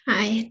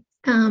Hi,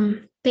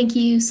 thank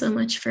you so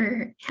much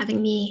for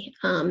having me,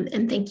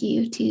 and thank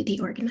you to the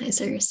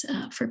organizers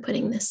for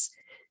putting this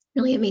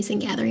really amazing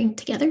gathering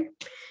together.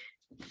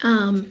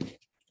 Um,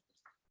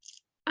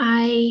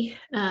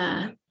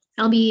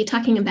 I'll be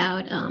talking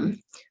about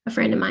a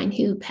friend of mine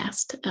who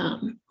passed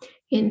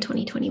in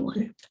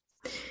 2021.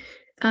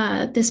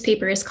 This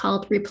paper is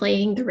called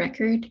Replaying the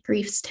Record,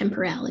 Grief's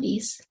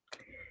Temporalities.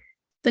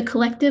 The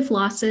collective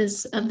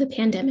losses of the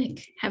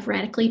pandemic have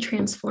radically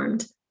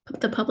transformed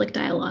the public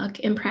dialogue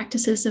and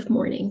practices of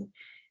mourning,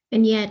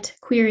 and yet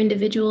queer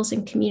individuals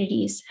and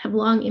communities have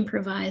long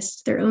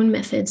improvised their own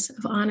methods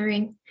of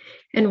honoring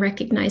and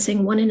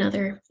recognizing one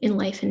another in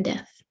life and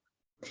death.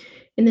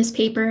 In this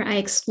paper, I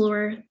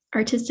explore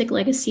artistic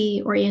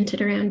legacy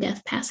oriented around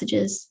death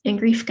passages and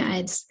grief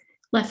guides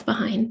left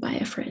behind by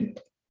a friend.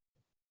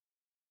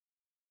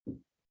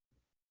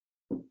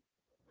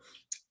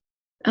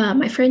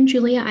 My friend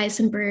Julia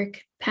Eisenberg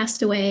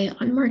passed away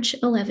on March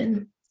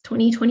 11,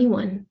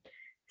 2021,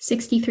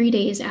 63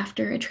 days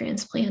after a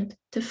transplant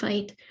to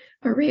fight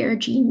a rare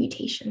gene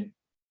mutation.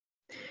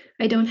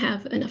 I don't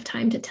have enough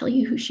time to tell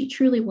you who she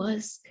truly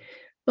was,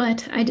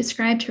 but I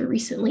described her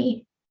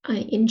recently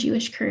in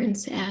Jewish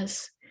Currents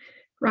as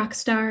rock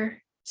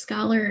star,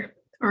 scholar,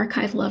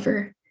 archive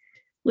lover,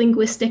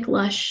 linguistic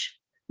lush,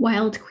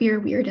 wild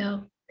queer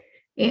weirdo,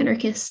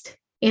 anarchist,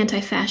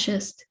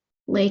 anti-fascist,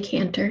 lay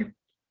cantor.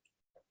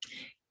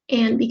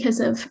 And because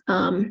of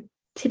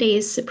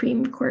today's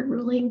Supreme Court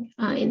ruling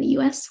in the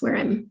US, where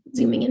I'm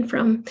zooming in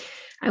from,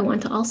 I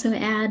want to also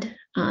add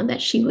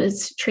that she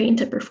was trained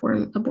to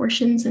perform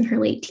abortions in her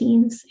late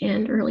teens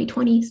and early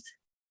 20s.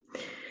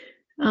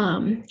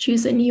 She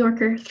was a New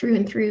Yorker through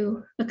and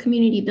through, a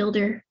community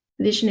builder,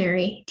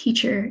 visionary,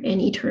 teacher, and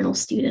eternal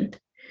student.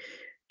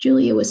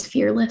 Julia was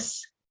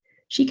fearless.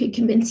 She could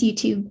convince you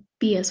to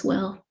be as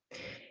well,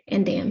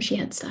 and damn, she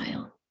had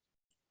style.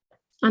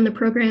 On the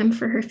program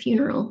for her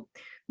funeral,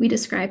 we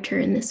described her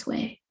in this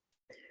way.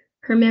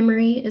 Her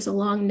memory is a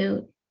long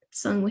note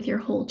sung with your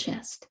whole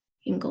chest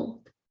in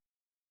gold.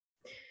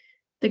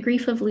 The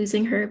grief of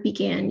losing her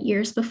began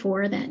years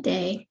before that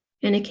day,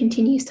 and it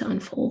continues to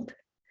unfold.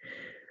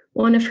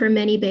 One of her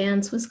many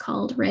bands was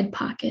called Red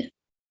Pocket,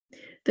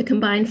 the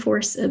combined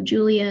force of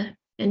Julia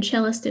and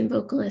cellist and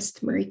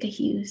vocalist Marika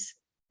Hughes.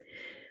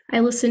 I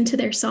listened to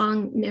their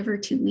song Never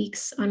 2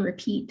 Weeks on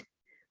repeat.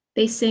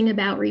 They sing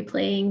about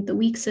replaying the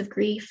weeks of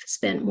grief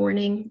spent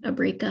mourning a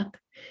breakup,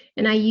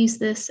 and I use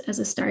this as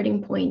a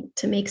starting point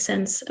to make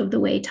sense of the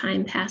way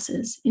time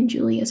passes in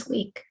Julia's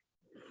wake,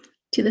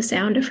 to the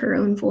sound of her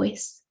own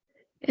voice,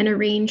 and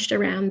arranged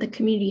around the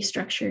community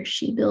structure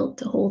she built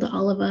to hold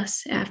all of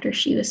us after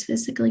she was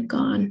physically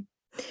gone,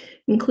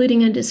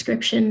 including a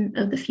description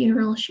of the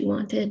funeral she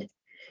wanted,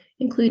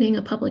 including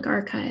a public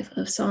archive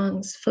of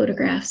songs,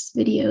 photographs,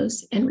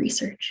 videos, and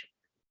research.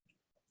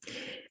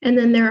 And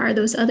then there are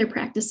those other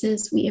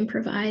practices we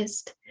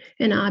improvised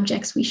and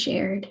objects we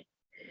shared.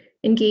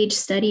 Engaged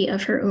study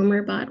of her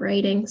Omer bought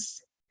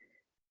writings,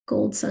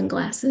 gold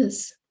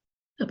sunglasses,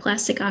 a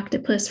plastic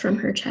octopus from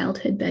her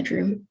childhood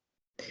bedroom,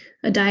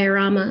 a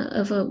diorama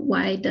of a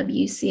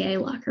YWCA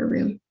locker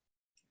room.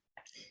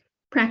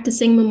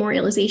 Practicing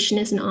memorialization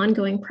is an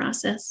ongoing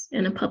process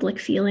and a public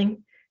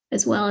feeling,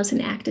 as well as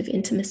an act of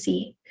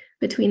intimacy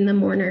between the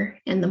mourner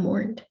and the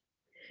mourned.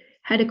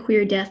 How do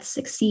queer deaths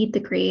succeed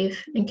the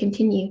grave and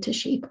continue to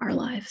shape our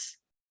lives?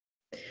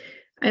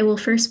 I will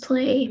first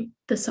play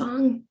the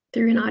song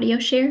through an audio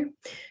share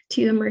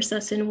to immerse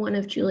us in one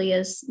of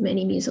Julia's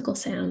many musical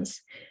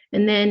sounds.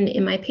 And then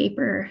in my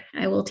paper,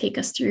 I will take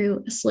us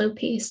through a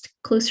slow-paced,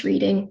 close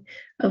reading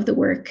of the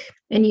work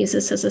and use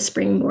this as a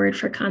springboard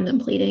for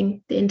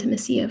contemplating the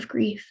intimacy of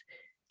grief,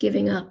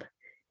 giving up,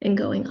 and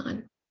going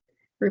on,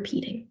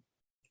 repeating.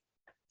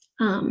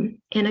 And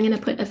I'm going to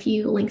put a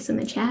few links in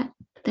the chat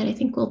that I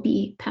think will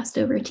be passed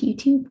over to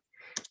YouTube.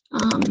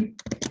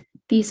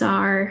 These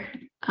are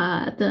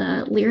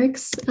the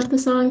lyrics of the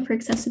song for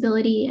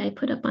accessibility. I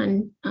put up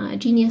on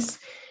Genius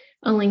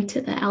a link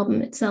to the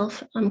album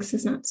itself because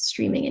it's not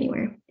streaming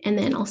anywhere. And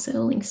then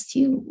also links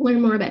to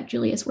learn more about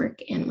Julia's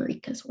work and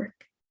Marika's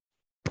work.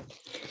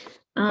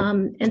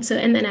 And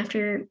then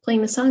after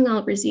playing the song,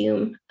 I'll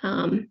resume.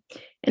 And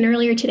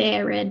earlier today,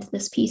 I read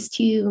this piece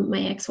to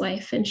my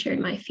ex-wife and shared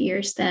my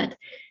fears that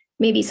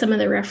maybe some of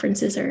the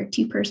references are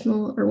too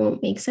personal or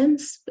won't make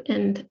sense.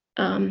 And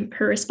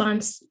her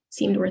response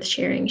seemed worth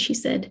sharing. She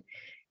said,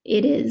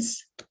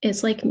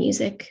 it's like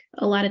music.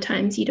 A lot of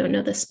times you don't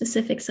know the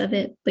specifics of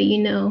it, but you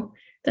know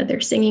that they're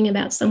singing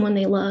about someone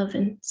they love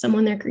and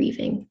someone they're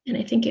grieving. And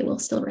I think it will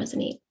still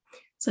resonate.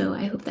 So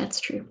I hope that's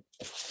true.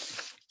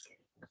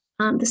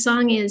 The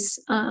song is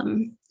a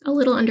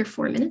little under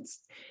 4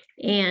 minutes.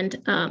 And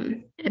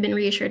I've been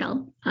reassured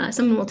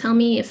someone will tell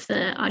me if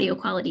the audio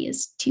quality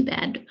is too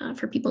bad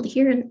for people to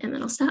hear, and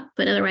then I'll stop.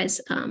 But otherwise,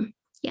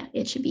 yeah,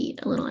 it should be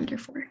a little under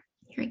 4.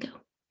 Here I go.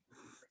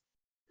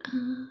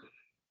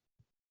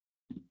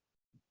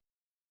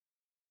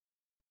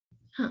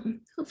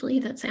 Hopefully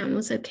that sound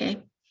was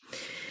okay.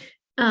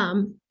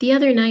 The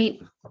other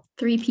night,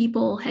 3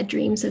 people had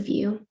dreams of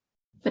you.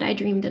 but I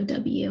dreamed of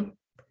W,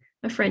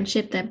 a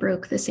friendship that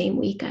broke the same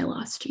week I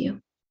lost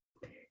you.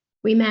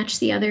 We match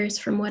the others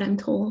from what I'm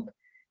told,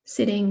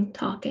 sitting,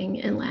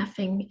 talking, and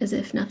laughing as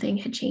if nothing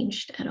had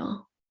changed at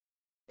all.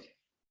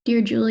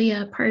 Dear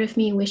Julia, part of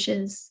me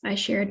wishes I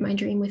shared my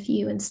dream with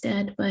you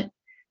instead, but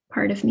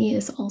part of me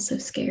is also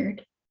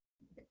scared.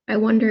 I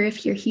wonder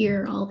if you're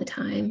here all the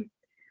time,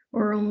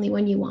 or only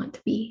when you want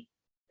to be,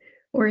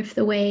 or if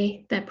the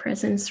way that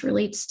presence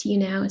relates to you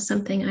now is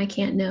something I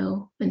can't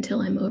know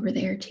until I'm over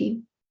there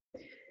too.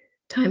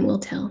 Time will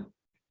tell.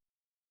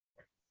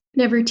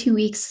 Never 2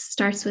 weeks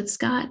starts with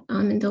Scott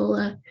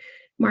Amendola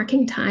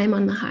marking time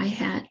on the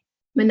hi-hat,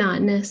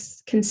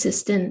 monotonous,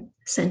 consistent,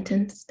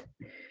 sentenced.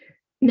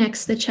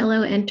 Next, the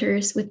cello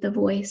enters with the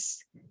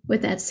voice,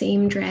 with that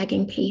same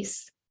dragging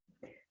pace.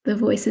 The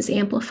voice is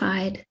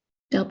amplified,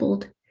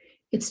 doubled.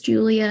 It's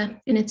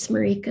Julia and it's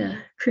Marika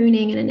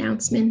crooning an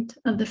announcement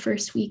of the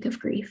first week of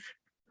grief.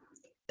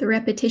 The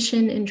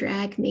repetition and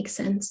drag make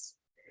sense.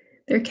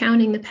 They're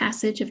counting the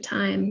passage of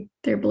time.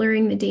 They're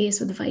blurring the days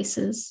with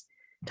vices.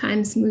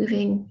 Time's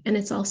moving, and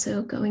it's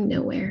also going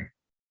nowhere.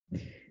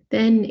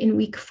 Then in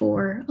week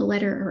 4, a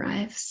letter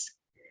arrives.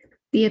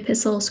 The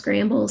epistle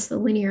scrambles the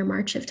linear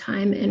march of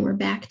time, and we're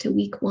back to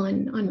week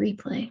 1 on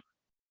replay.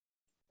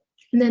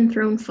 And then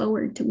thrown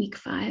forward to week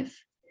 5.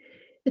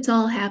 It's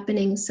all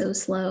happening so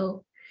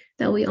slow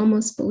that we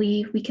almost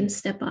believe we can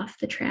step off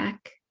the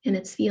track and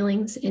its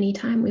feelings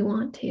anytime we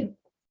want to.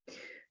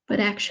 But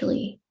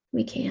actually,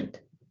 we can't.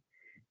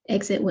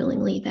 Exit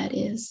willingly, that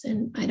is,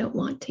 and I don't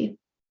want to.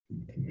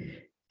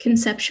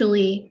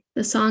 Conceptually,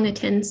 the song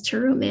attends to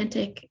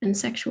romantic and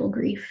sexual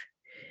grief.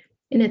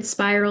 In its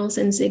spirals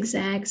and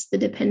zigzags, the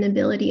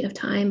dependability of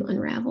time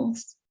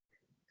unravels.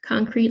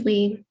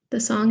 Concretely,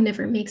 the song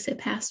never makes it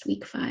past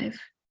week 5.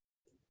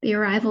 The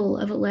arrival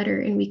of a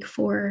letter in week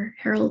 4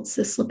 heralds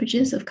the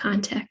slippages of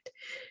contact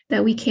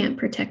that we can't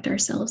protect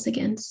ourselves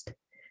against,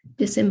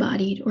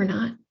 disembodied or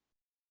not.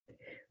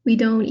 We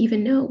don't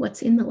even know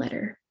what's in the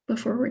letter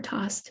before we're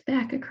tossed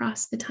back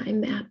across the time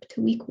map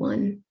to week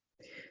 1,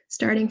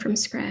 starting from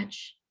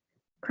scratch,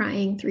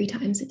 crying 3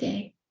 times a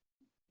day.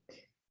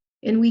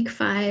 In week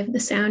 5, the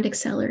sound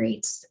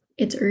accelerates.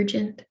 It's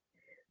urgent.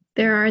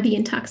 There are the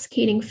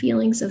intoxicating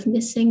feelings of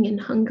missing and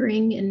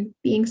hungering and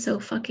being so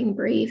fucking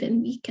brave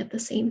and weak at the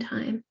same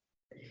time.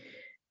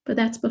 But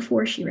that's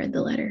before she read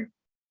the letter.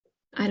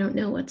 I don't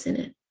know what's in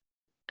it.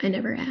 I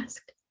never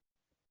asked.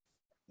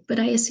 But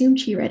I assumed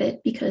she read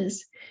it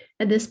because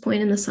at this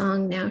point in the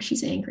song, now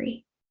she's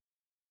angry.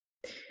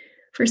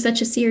 For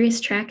such a serious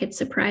track, it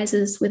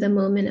surprises with a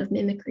moment of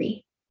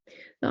mimicry.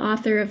 The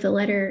author of the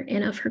letter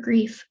and of her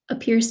grief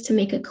appears to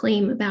make a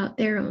claim about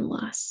their own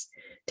loss,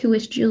 to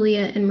which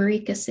Julia and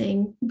Marika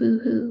sing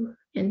boo-hoo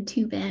and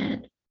too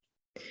bad.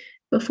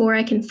 Before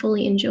I can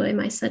fully enjoy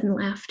my sudden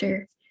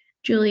laughter,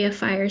 Julia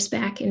fires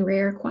back in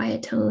rare,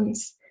 quiet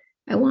tones,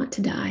 I want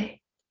to die.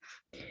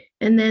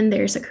 And then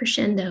there's a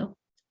crescendo.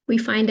 We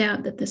find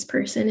out that this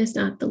person is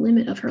not the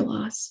limit of her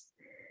loss.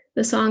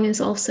 The song is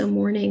also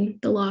mourning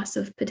the loss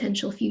of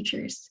potential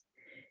futures.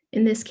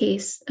 In this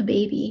case, a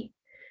baby.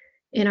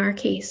 In our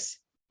case,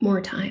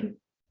 more time.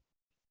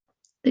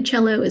 The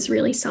cello is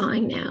really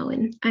sawing now,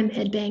 and I'm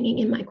headbanging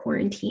in my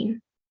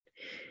quarantine.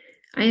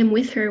 I am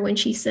with her when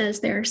she says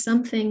there are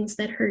some things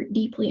that hurt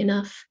deeply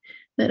enough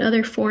that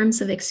other forms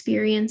of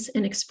experience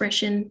and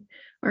expression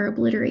are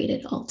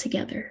obliterated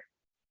altogether.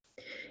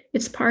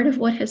 It's part of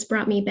what has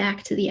brought me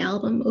back to the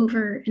album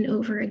over and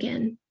over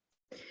again.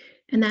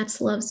 And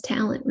that's love's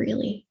talent,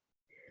 really.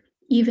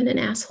 Even an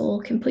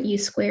asshole can put you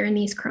square in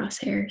these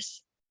crosshairs.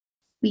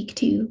 Week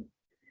 2,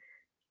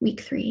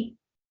 week 3.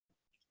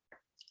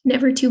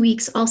 Never 2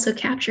 weeks also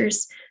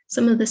captures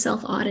some of the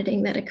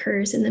self-auditing that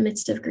occurs in the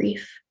midst of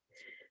grief.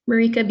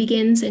 Marika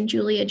begins and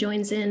Julia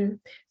joins in.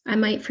 I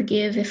might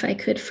forgive if I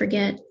could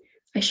forget.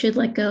 I should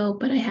let go,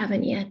 but I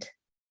haven't yet.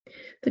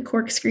 The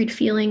corkscrewed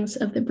feelings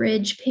of the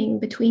bridge ping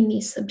between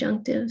these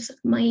subjunctives,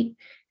 might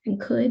and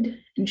could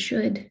and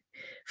should,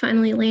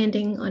 finally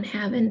landing on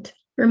haven't,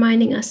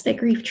 reminding us that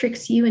grief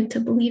tricks you into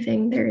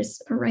believing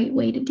there's a right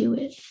way to do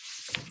it.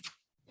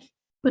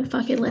 But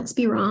fuck it, let's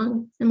be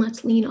wrong and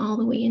let's lean all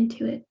the way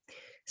into it.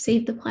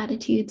 Save the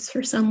platitudes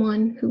for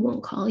someone who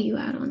won't call you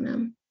out on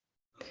them.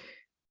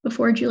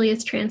 Before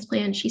Julia's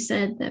transplant, she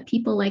said that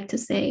people like to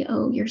say,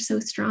 oh, you're so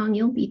strong,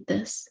 you'll beat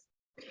this.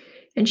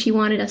 And she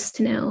wanted us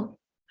to know,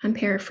 I'm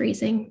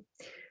paraphrasing,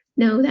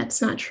 no,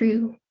 that's not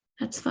true.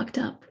 That's fucked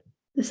up.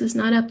 This is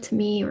not up to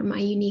me or my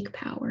unique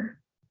power.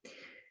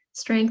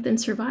 Strength and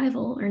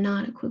survival are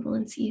not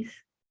equivalencies.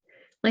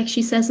 Like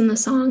she says in the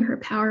song, her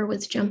power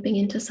was jumping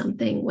into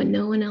something when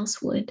no one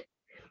else would,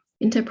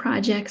 into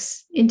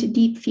projects, into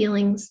deep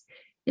feelings,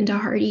 into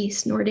hearty,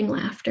 snorting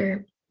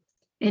laughter,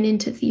 and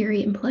into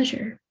theory and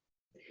pleasure.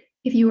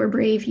 If you were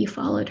brave, you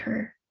followed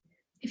her.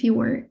 If you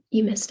weren't,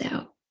 you missed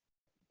out.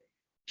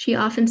 She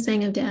often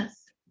sang of death.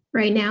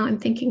 Right now, I'm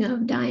thinking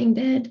of Dying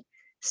Dead,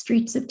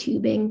 Streets of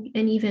Tubing,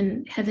 and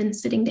even Heaven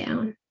Sitting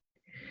Down.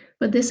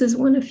 But this is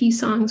one of few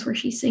songs where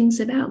she sings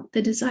about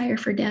the desire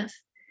for death,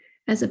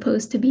 as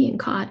opposed to being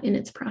caught in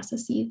its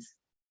processes.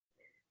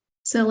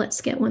 So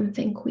let's get one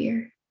thing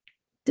clear.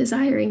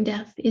 Desiring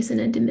death isn't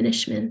a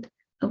diminishment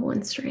of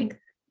one's strength,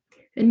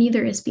 and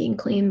neither is being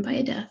claimed by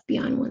a death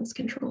beyond one's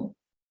control.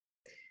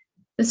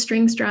 The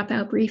strings drop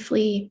out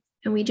briefly,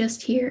 and we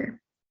just hear,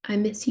 "I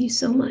miss you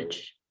so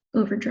much,"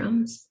 over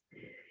drums,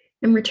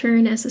 and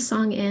return as the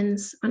song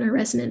ends on a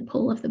resonant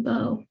pull of the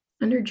bow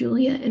under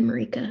Julia and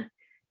Marika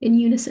in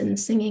unison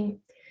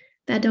singing,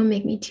 "That don't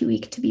make me too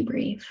weak to be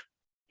brave."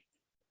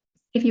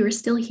 If you were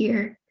still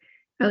here,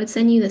 I would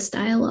send you this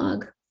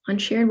dialogue on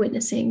shared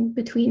witnessing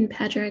between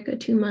Padraig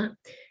Otuma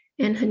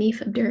and Hanif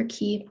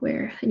Abdurraqib,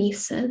 where Hanif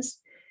says,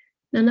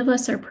 "None of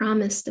us are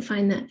promised to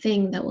find that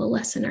thing that will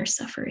lessen our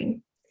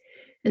suffering.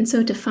 And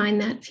so to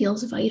find that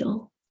feels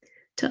vital,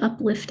 to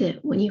uplift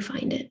it when you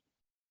find it."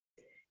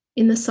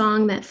 In the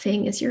song, that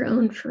thing is your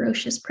own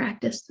ferocious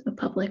practice of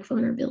public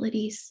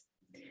vulnerabilities,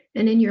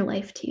 and in your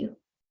life too.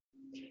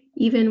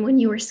 Even when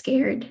you were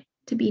scared,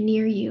 to be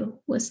near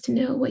you was to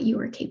know what you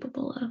were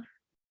capable of.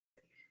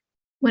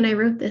 When I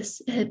wrote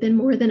this, it had been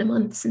more than a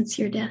month since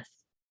your death.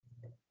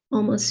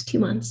 Almost 2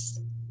 months,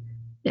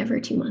 never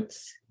 2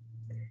 months.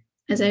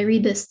 As I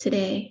read this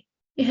today,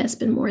 it has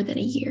been more than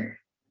a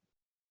year.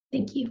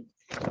 Thank you.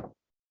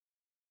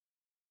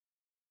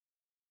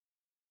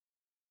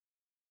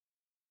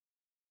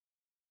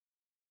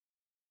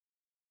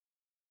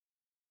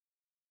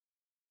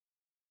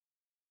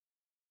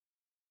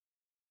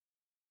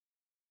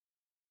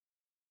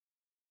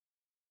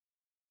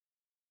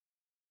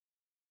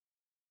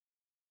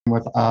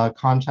 With a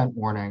content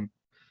warning.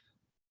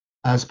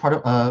 As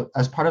part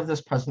of this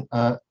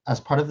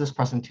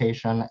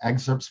presentation,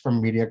 excerpts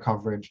from media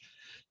coverage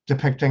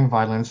depicting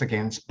violence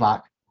against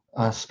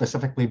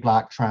specifically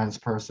Black trans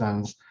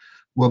persons,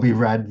 will be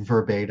read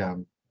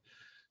verbatim.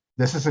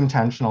 This is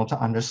intentional to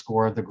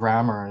underscore the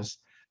grammars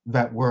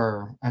that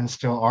were and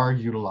still are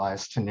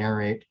utilized to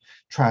narrate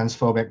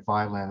transphobic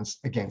violence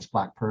against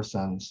Black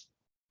persons.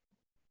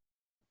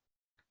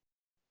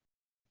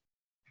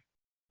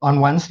 On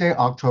Wednesday,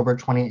 October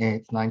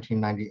 28,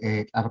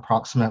 1998, at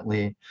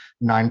approximately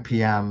 9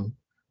 p.m.,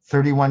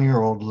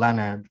 31-year-old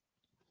Leonard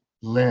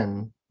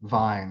Lynn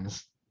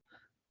Vines,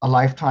 a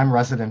lifetime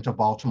resident of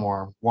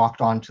Baltimore, walked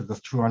onto the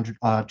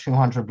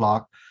 200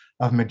 block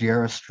of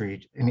Madeira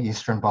Street in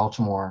Eastern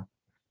Baltimore.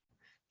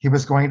 He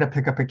was going to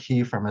pick up a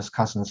key from his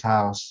cousin's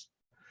house.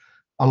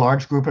 A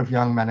large group of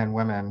young men and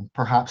women,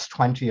 perhaps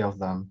 20 of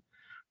them,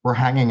 were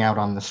hanging out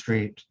on the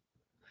street.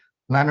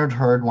 Leonard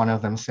heard one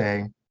of them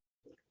say,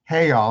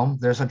 "Hey y'all,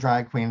 there's a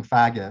drag queen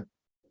faggot."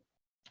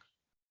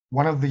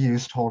 One of the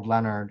youths told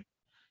Leonard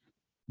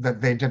that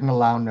they didn't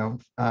allow no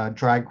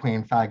drag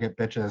queen faggot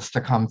bitches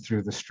to come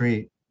through the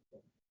street.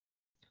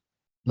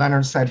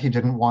 Leonard said he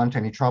didn't want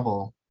any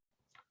trouble.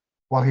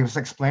 While he was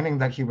explaining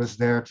that he was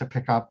there to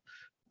pick up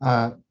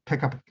a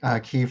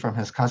key from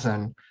his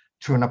cousin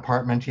to an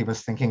apartment he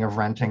was thinking of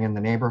renting in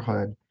the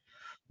neighborhood,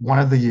 one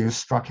of the youths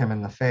struck him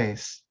in the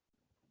face.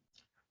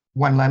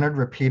 When Leonard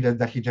repeated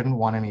that he didn't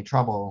want any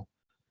trouble,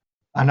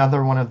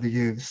 another one of the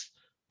youths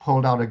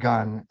pulled out a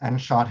gun and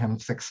shot him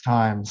 6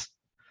 times,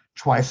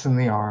 twice in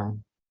the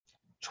arm,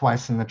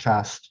 twice in the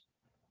chest,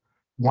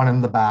 one in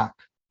the back,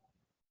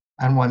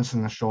 and once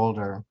in the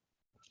shoulder.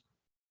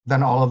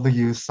 Then all of the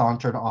youths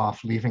sauntered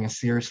off, leaving a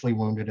seriously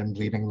wounded and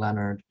bleeding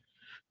Leonard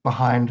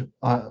behind,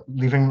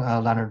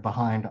 Leonard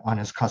behind on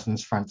his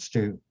cousin's front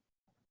stoop.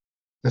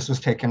 This was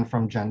taken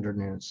from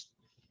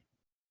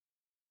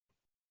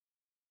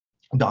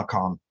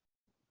gendernews.com.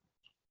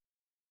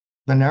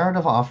 The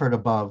narrative offered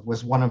above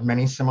was one of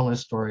many similar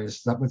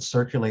stories that would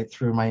circulate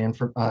through my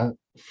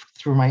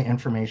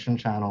information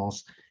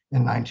channels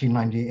in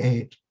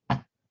 1998.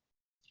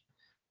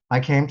 I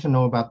came to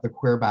know about the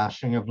queer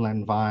bashing of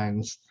Lynn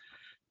Vines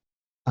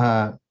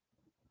not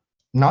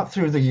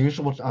through the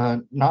usual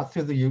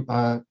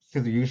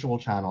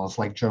channels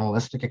like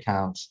journalistic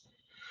accounts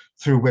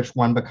through which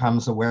one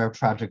becomes aware of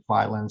tragic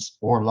violence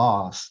or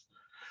loss,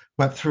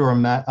 but through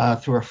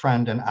a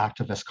friend and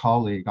activist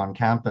colleague on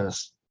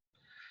campus.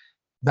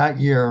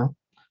 That year,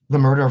 the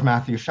murder of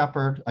Matthew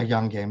Shepard, a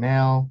young gay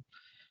male,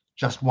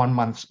 just 1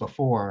 month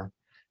before,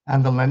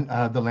 and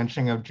the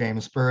lynching of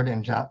James Byrd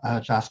in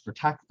Jasper,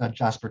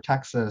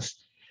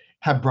 Texas,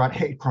 have brought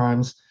hate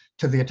crimes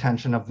to the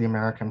attention of the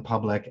American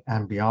public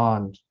and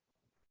beyond.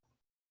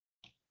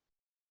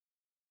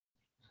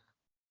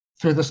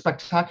 Through the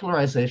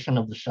spectacularization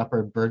of the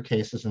Shepard-Byrd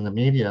cases in the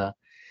media,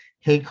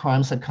 hate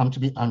crimes had come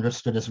to be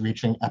understood as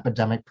reaching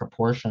epidemic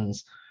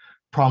proportions,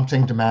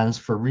 prompting demands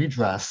for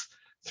redress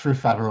through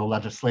federal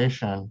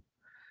legislation.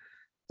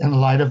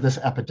 In light of this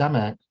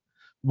epidemic,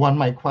 one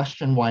might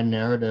question why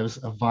narratives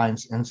of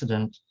Vines'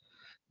 incident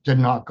did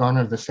not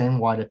garner the same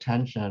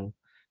widespread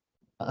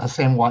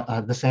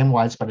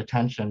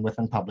attention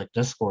within public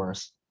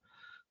discourse,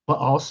 but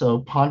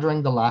also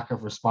pondering the lack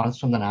of response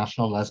from the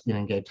National Lesbian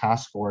and Gay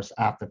Task Force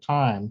at the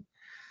time.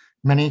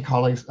 Many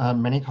colleagues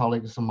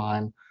of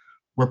mine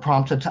were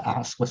prompted to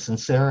ask with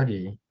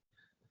sincerity,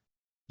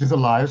 do the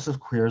lives of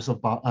queers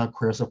of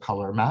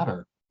color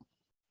matter?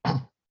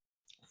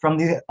 From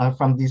the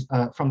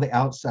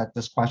outset,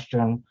 this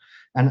question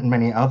and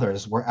many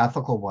others were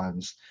ethical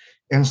ones,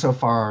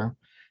 insofar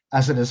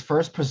as it is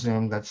first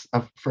presumed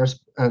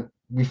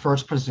we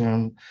first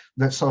presume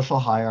that social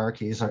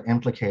hierarchies are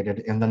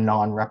implicated in the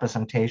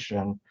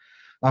non-representation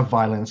of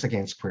violence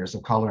against queers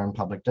of color in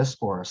public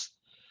discourse.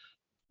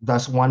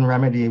 Thus, one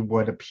remedy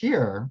would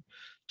appear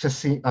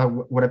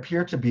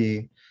to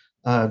be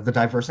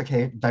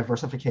the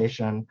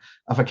diversification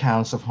of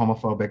accounts of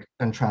homophobic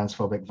and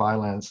transphobic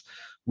violence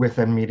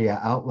within media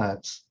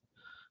outlets.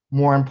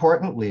 More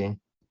importantly,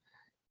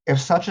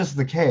 if such is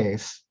the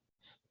case,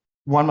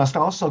 one must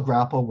also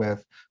grapple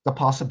with the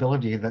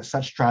possibility that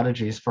such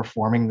strategies for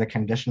forming the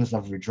conditions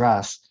of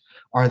redress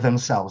are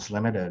themselves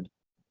limited.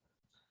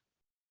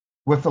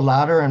 With the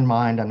latter in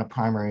mind and a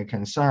primary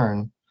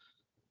concern,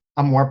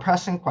 a more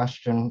pressing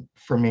question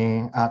for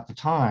me at the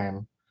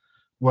time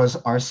was,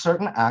 are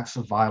certain acts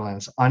of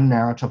violence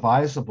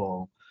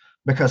unnarrativizable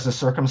because the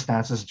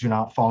circumstances do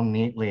not fall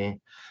neatly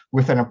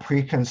within a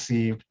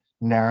preconceived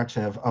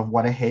narrative of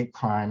what a hate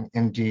crime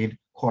indeed,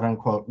 quote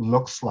unquote,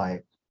 looks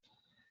like?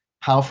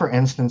 How, for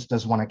instance,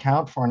 does one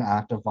account for an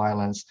act of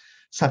violence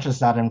such as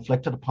that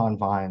inflicted upon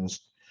Vines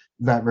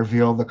that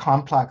reveal the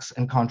complex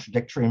and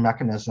contradictory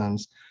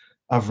mechanisms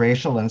of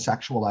racial and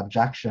sexual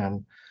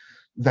abjection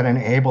that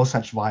enable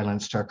such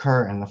violence to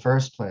occur in the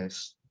first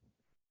place?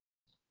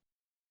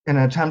 In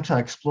an attempt to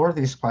explore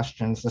these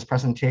questions, this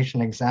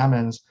presentation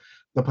examines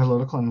the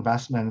political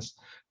investments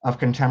of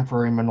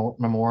contemporary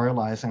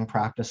memorializing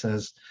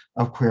practices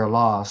of queer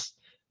loss,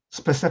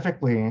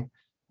 specifically,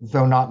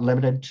 though not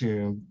limited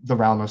to, the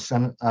realm of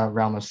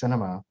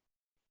cinema.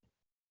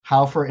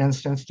 How, for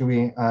instance, do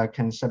we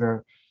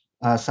consider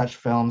such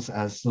films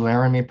as the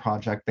Laramie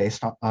Project,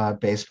 based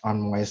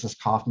on Moises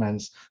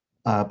Kaufman's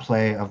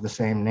play of the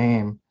same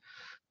name,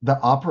 that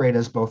operate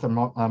as both a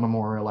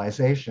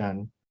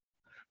memorialization,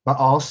 but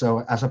also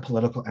as a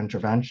political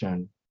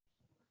intervention?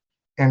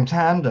 In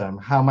tandem,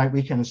 how might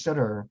we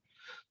consider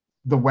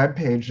the web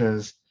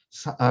pages,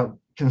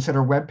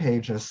 web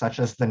pages such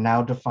as the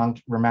now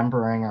defunct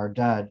Remembering Our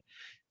Dead,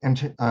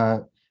 and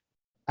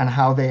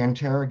how they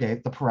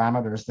interrogate the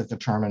parameters that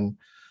determine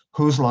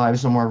whose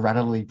lives are more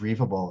readily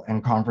grievable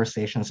in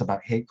conversations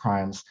about hate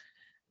crimes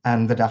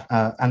and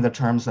the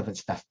terms of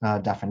its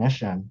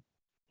definition.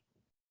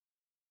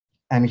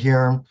 And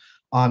here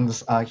on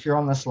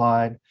the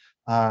slide,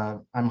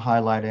 I'm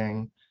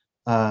highlighting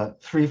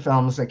 3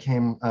 films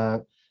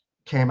that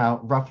came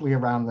out roughly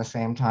around the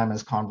same time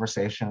as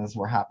conversations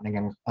were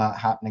happening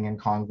in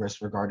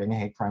Congress regarding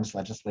hate crimes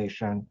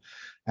legislation.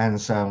 And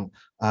so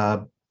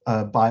a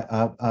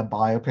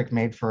biopic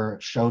made for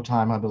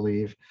Showtime, I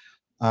believe,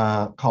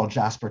 called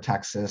Jasper,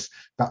 Texas,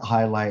 that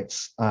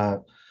highlights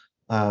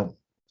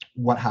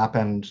what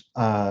happened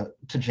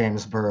to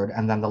James Byrd,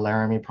 and then the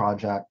Laramie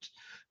Project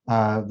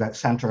that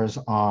centers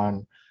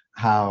on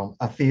how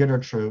a theater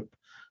troupe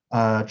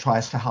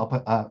tries to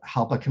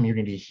help a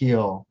community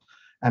heal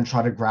and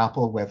try to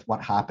grapple with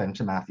what happened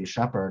to Matthew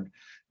Shepard.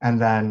 And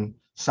then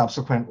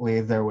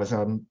subsequently, there was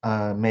a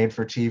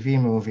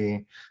made-for-TV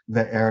movie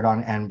that aired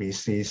on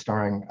NBC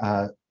starring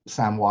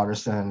Sam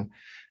Waterston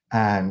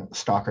and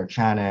Stockard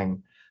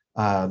Channing,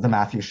 The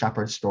Matthew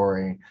Shepard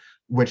Story,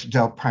 which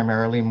dealt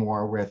primarily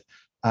more with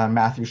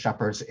Matthew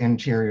Shepard's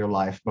interior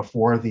life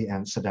before the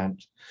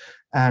incident.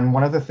 And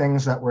one of the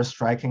things that were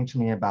striking to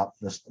me about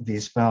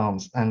these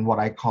films, and what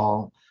I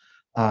call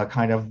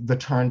kind of the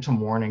turn to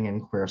mourning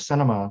in queer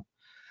cinema,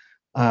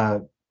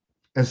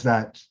 is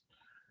that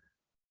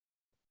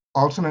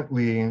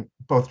ultimately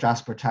both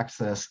Jasper,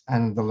 Texas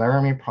and the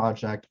Laramie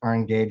Project are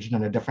engaged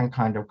in a different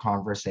kind of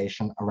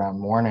conversation around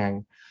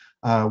mourning,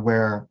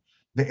 where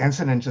the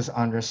incident is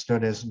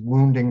understood as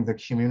wounding the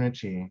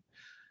community,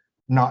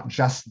 not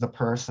just the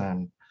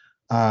person,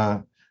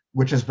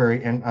 which is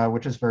very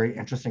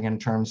interesting in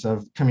terms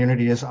of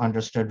community is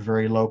understood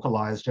very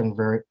localized and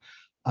very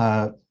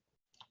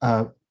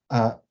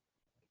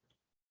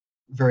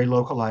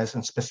localized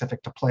and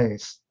specific to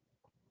place.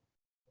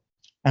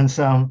 And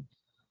so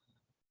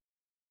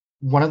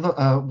one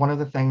of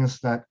the things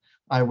that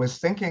I was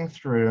thinking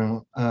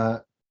through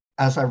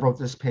as I wrote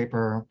this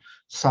paper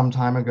some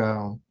time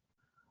ago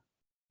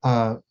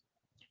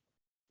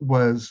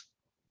was,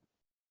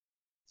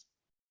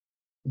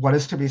 what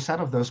is to be said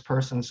of those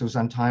persons whose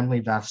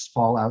untimely deaths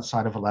fall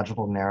outside of a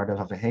legible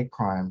narrative of a hate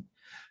crime,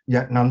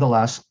 yet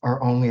nonetheless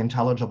are only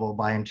intelligible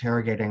by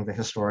interrogating the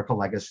historical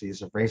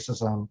legacies of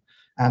racism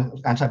and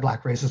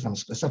anti-Black racism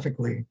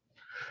specifically,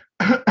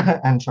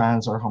 and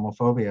trans or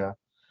homophobia,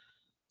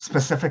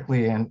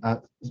 specifically in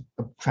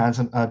trans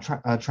and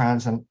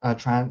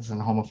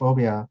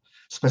homophobia,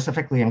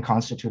 specifically in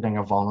constituting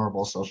a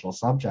vulnerable social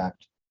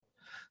subject.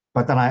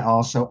 But then I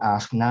also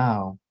ask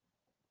now,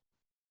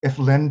 if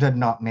Lynn did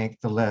not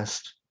make the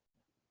list,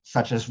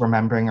 such as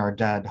Remembering Our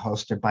Dead,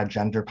 hosted by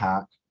Gender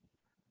Pack,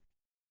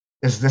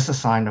 is this a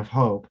sign of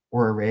hope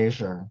or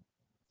erasure?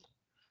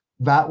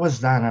 That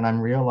was then, and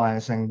I'm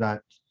realizing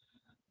that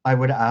I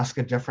would ask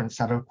a different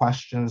set of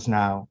questions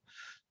now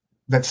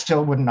that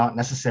still would not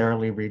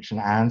necessarily reach an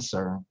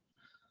answer.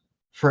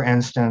 For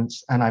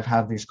instance, and I've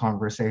had these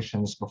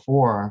conversations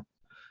before,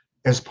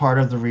 is part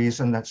of the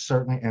reason that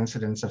certain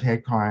incidents of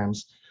hate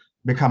crimes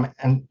become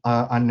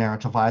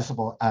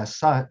unnarrativizable as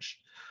such,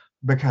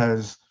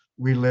 because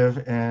we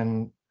live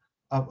in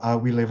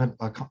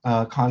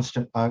a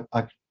constant,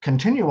 a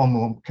continual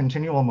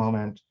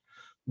moment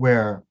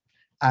where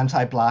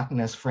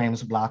anti-Blackness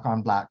frames Black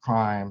on Black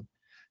crime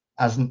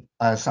as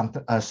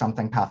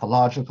something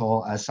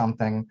pathological, as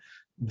something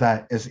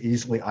that is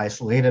easily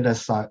isolated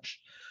as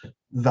such.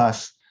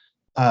 Thus,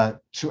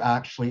 to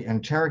actually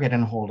interrogate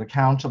and hold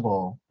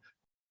accountable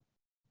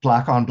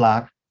Black on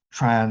Black,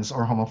 trans,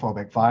 or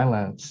homophobic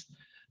violence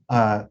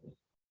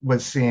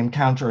would seem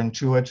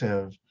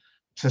counterintuitive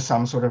to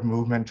some sort of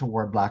movement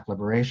toward Black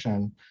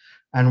liberation.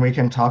 And we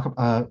can talk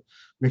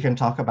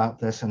about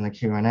this in the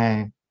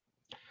Q&A.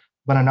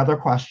 But another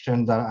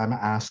question that I'm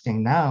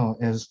asking now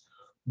is,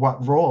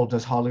 what role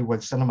does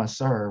Hollywood cinema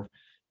serve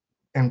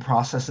in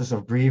processes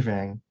of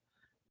grieving,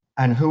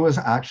 and who is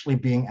actually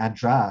being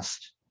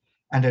addressed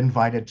and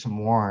invited to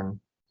mourn?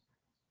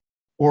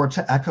 Or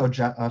to echo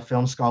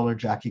film scholar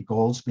Jackie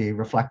Goldsby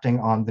reflecting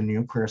on the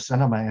new queer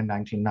cinema in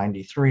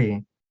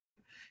 1993,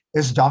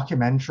 is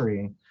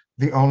documentary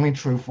the only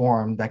true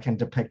form that can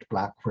depict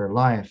Black queer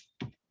life?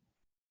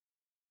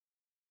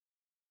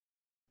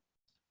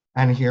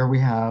 And here we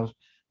have,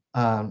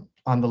 on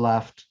the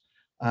left,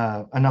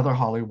 another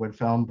Hollywood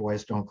film,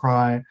 Boys Don't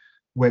Cry,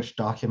 which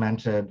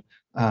documented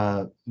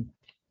the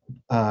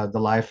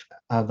life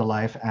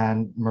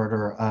and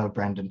murder of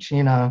Brandon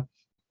Teena.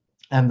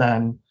 And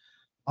then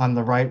on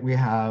the right, we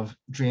have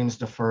Dreams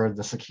Deferred,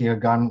 the Sakia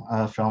Gunn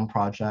film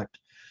project.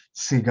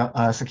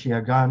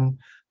 Sakia Gunn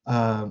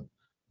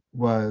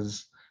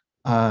was,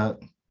 for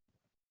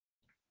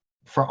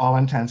all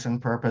intents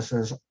and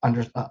purposes,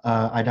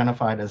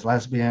 identified as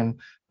lesbian,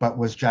 but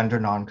was gender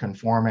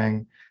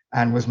non-conforming,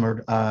 and was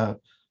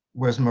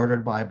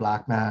murdered by a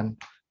Black man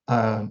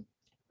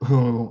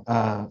who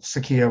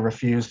Sakia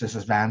refused his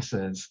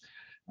advances.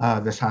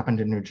 This happened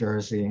in New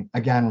Jersey,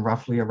 again,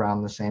 roughly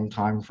around the same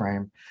time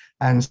frame.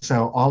 And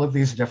so all of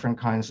these different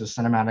kinds of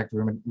cinematic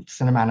or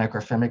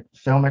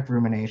filmic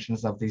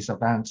ruminations of these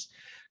events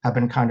have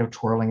been kind of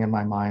twirling in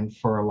my mind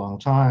for a long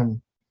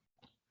time.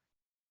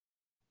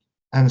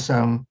 And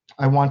so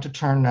I want to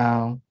turn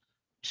now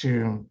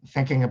to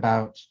thinking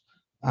about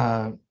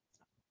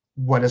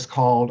what is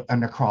called a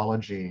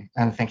necrology,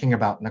 and thinking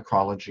about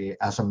necrology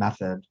as a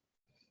method.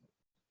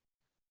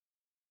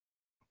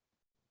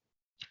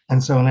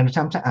 And so in an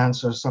attempt to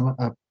answer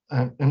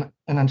in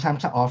an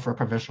attempt to offer a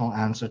provisional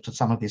answer to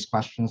some of these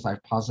questions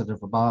I've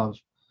posited above,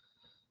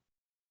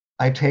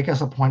 I take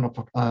as a point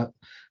of,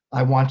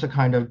 I want to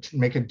kind of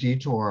make a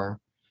detour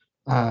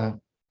to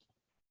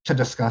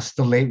discuss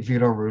the late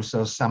Vito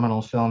Russo's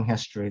seminal film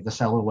history, The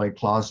Celluloid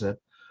Closet,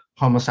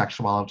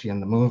 Homosexuality in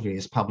the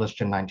Movies,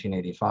 published in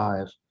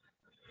 1985.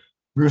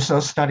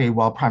 Russo's study,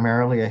 while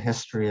primarily a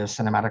history of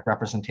cinematic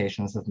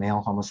representations of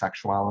male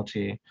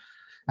homosexuality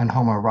and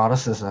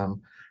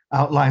homoeroticism,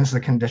 outlines the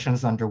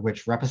conditions under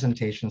which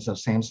representations of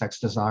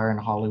same-sex desire in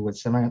Hollywood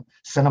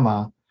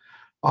cinema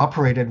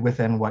operated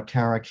within what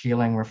Tara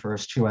Keeling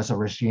refers to as a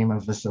regime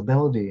of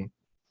visibility.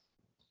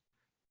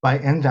 By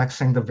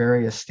indexing the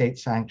various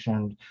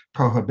state-sanctioned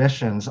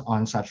prohibitions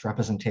on such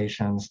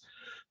representations,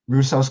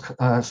 Russo's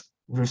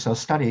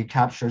study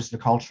captures the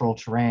cultural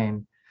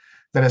terrain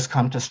that has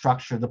come to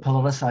structure the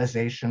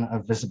politicization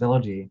of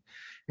visibility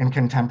in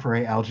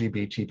contemporary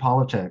LGBT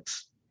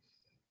politics.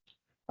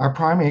 Our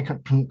primary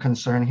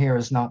concern here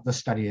is not the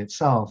study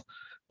itself,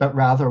 but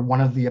rather one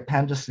of the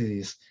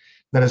appendices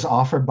that is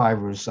offered by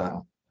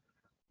Russo,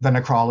 the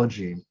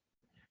necrology,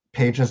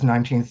 pages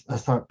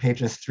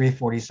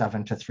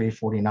 347 to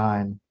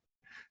 349.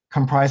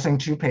 Comprising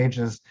 2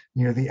 pages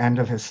near the end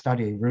of his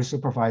study, Russo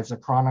provides a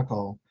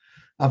chronicle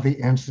of the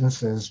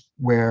instances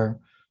where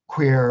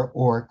queer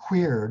or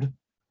queered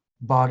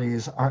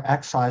bodies are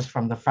excised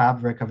from the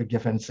fabric of a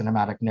given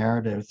cinematic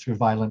narrative through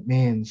violent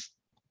means.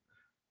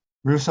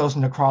 Russo's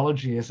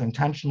necrology is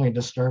intentionally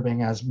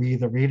disturbing, as we,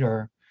 the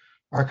reader,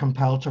 are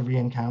compelled to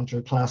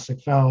re-encounter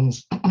classic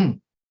films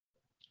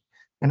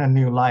in a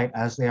new light,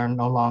 as they are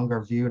no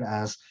longer viewed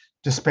as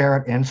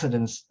disparate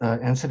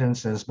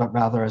incidences, but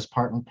rather as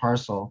part and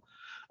parcel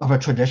of a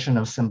tradition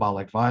of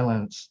symbolic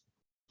violence.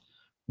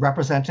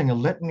 Representing a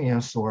litany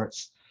of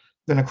sorts,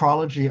 the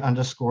necrology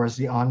underscores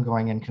the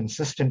ongoing and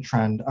consistent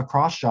trend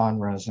across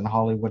genres in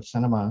Hollywood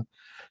cinema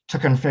to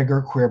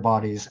configure queer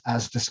bodies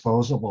as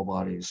disposable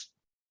bodies.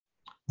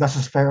 Thus,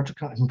 it's fair to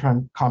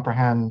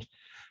comprehend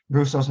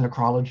Russo's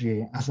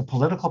necrology as a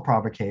political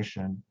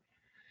provocation.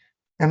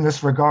 In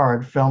this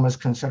regard, film is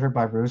considered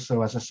by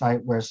Russo as a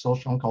site where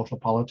social and cultural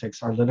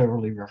politics are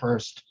literally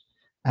rehearsed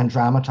and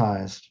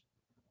dramatized.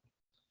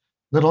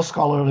 Little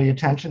scholarly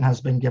attention has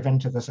been given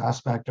to this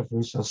aspect of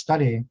Russo's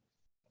study,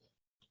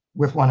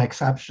 with one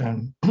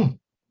exception. In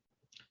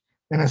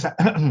his, just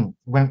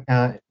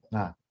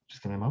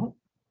give me a moment.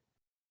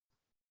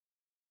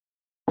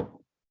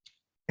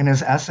 In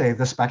his essay,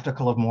 The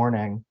Spectacle of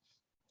Mourning,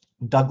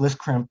 Douglas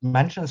Crimp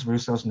mentions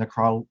Russo's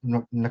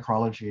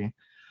necrology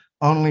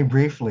only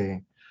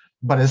briefly,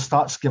 but his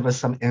thoughts give us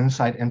some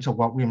insight into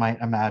what we might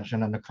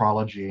imagine a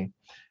necrology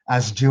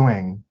as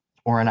doing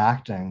or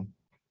enacting.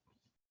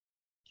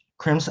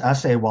 Krim's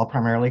essay, while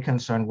primarily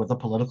concerned with the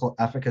political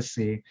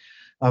efficacy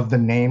of the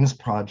Names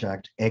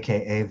Project,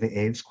 aka the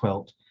AIDS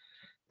quilt,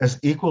 is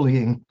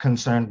equally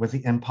concerned with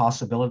the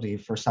impossibility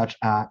for such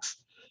acts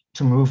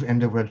to move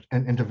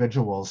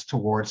individuals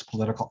towards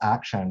political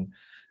action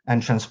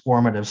and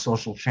transformative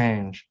social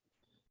change.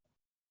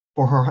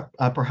 For her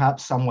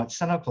perhaps somewhat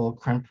cynical,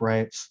 Krimp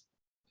writes,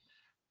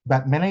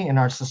 that many in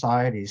our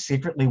society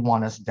secretly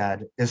want us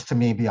dead is to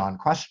me beyond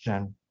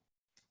question.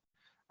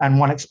 And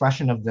one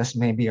expression of this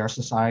may be our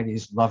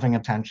society's loving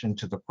attention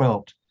to the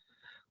quilt,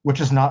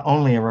 which is not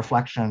only a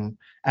reflection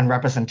and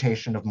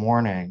representation of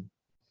mourning,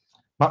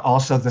 but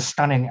also the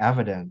stunning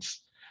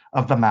evidence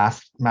of the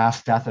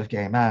mass death of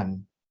gay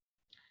men.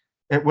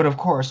 It would, of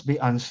course, be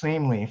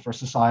unseemly for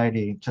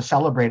society to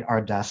celebrate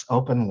our deaths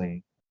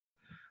openly,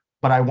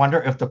 but I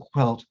wonder if the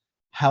quilt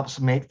helps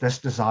make this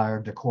desire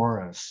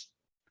decorous.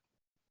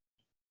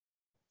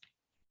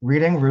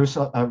 Reading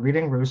Rousseau's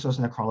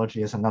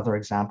necrology is another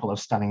example of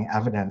stunning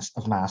evidence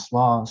of mass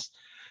loss.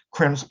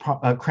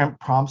 Krimp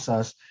prompts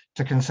us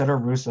to consider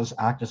Rousseau's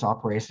act as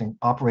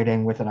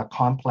operating within a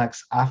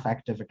complex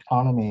affective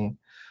economy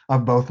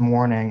of both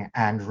mourning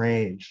and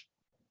rage.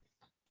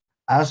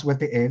 As with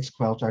the AIDS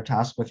quilt, our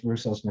task with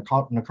Rousseau's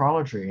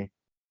necrology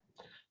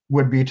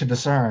would be to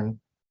discern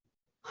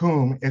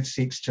whom it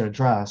seeks to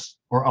address,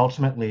 or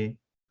ultimately,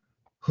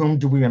 whom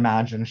do we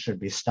imagine should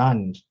be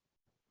stunned?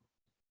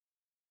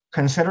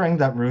 Considering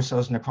that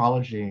Rousseau's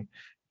necrology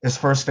is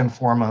first and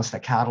foremost a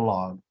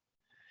catalog,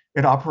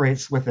 it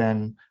operates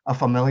within a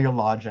familiar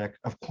logic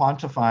of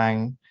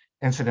quantifying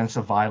incidents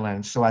of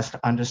violence so as to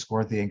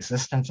underscore the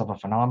existence of a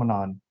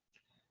phenomenon.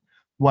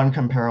 One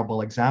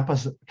comparable example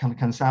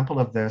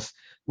of this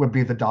would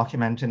be the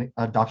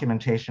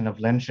documentation of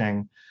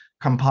lynching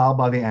compiled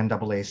by the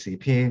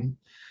NAACP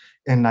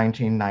in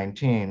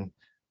 1919,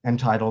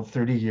 entitled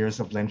 30 Years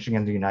of Lynching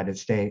in the United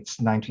States,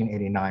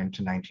 1989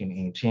 to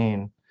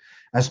 1918.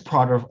 As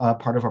part of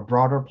a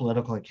broader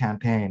political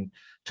campaign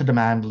to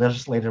demand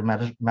legislative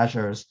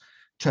measures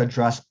to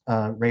address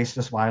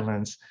racist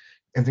violence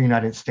in the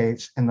United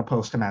States in the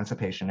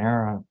post-emancipation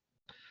era.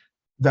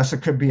 Thus,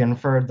 it could be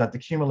inferred that the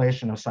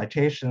accumulation of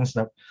citations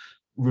that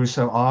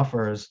Rousseau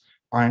offers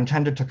are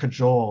intended to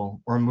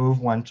cajole or move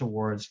one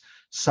towards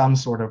some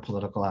sort of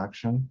political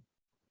action.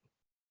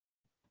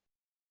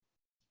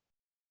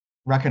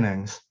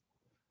 Reckonings.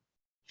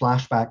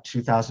 Flashback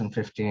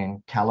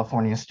 2015,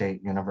 California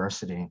State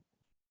University.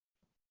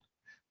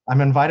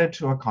 I'm invited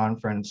to a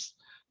conference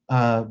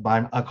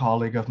by a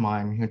colleague of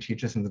mine who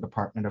teaches in the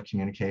Department of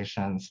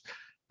Communications,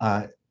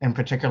 in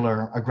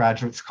particular, a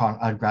graduate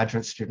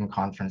student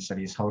conference that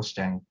he's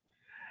hosting.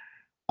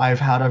 I've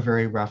had a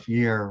very rough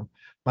year,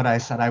 but I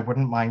said I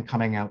wouldn't mind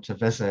coming out to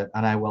visit,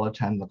 and I will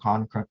attend the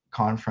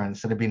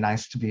conference. It'd be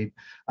nice to be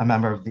a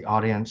member of the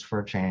audience for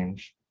a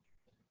change.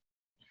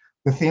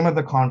 The theme of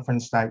the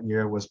conference that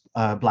year was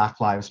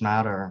Black Lives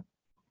Matter,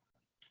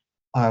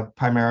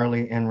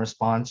 primarily in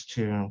response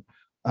to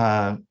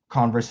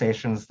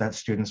conversations that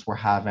students were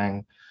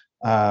having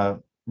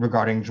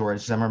regarding George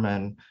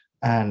Zimmerman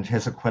and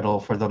his acquittal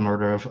for the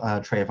murder of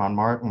Trayvon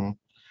Martin.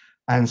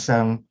 And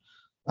so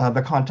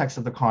the context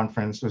of the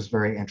conference was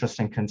very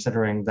interesting,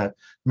 considering that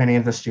many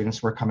of the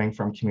students were coming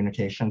from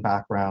communication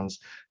backgrounds.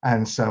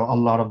 And so a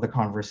lot of the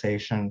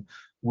conversation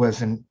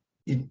was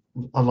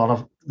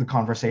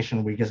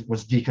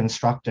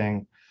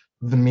deconstructing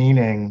the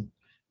meaning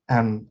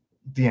and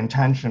the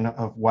intention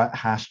of what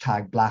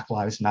hashtag Black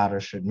Lives Matter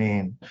should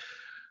mean.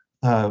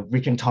 We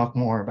can talk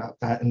more about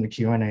that in the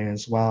Q&A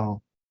as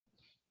well.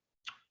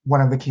 One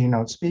of the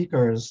keynote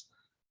speakers,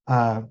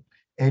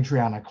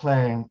 Adriana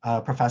Clay,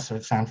 professor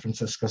at San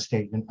Francisco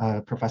State,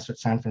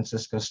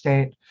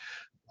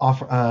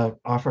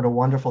 offered a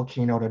wonderful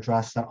keynote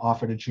address that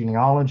offered a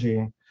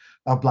genealogy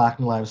of Black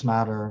Lives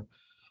Matter,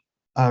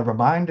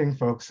 reminding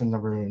folks in the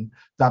room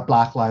that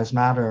Black Lives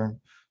Matter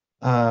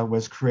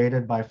was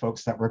created by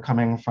folks that were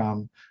coming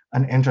from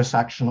an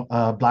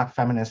Black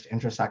feminist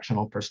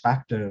intersectional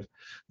perspective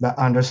that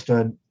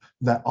understood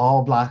that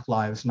all Black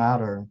lives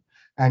matter.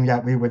 And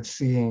yet we would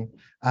see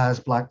as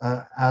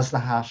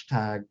the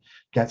hashtag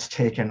gets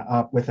taken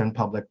up within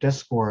public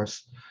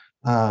discourse,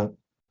 that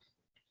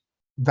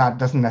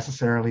is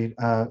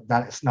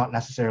not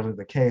necessarily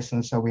the case.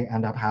 And so we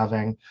end up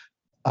having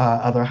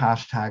other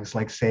hashtags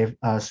like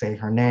say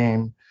her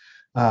name,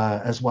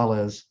 as well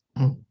as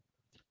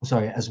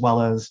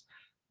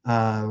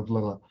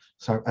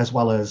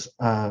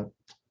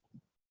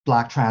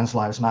Black Trans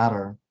Lives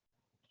Matter.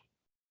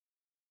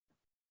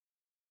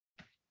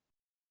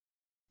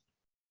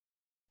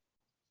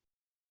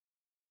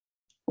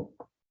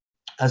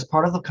 As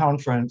part of the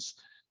conference,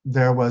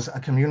 there was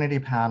a community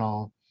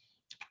panel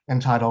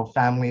entitled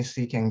Families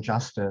Seeking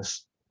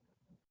Justice.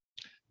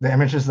 The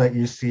images that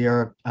you see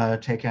are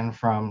taken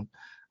from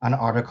an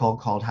article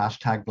called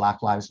hashtag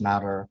Black Lives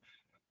Matter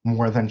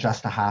more than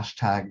just a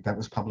hashtag that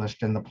was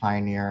published in the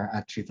Pioneer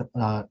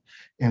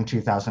in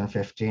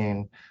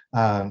 2015.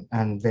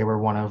 And they were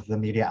one of the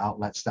media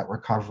outlets that were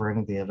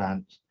covering the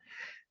event.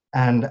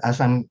 And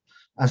as I'm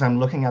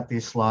looking at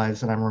these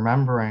slides and I'm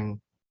remembering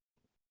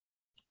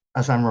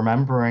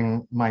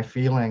my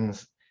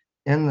feelings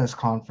in this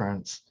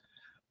conference,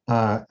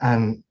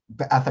 and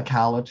the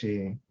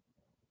ethicality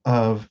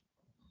of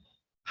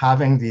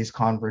having these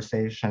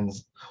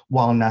conversations,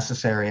 while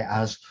necessary,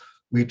 as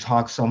we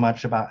talk so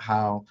much about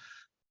how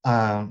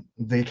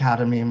the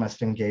Academy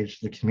must engage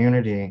the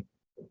community,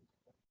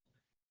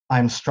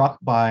 I'm struck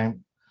by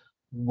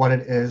what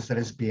it is that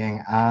is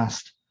being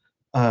asked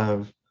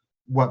of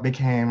what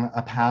became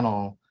a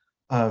panel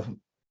of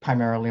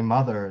primarily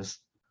mothers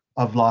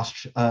of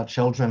lost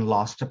children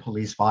lost to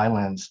police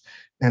violence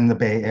in the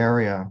Bay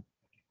Area,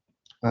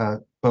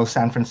 both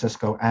San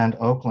Francisco and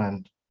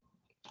Oakland.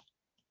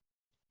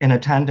 In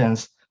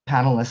attendance,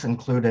 panelists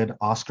included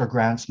Oscar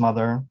Grant's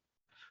mother,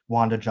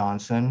 Wanda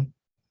Johnson,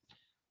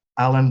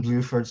 Alan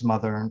Bluford's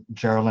mother,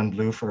 Geraldine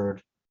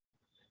Bluford,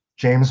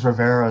 James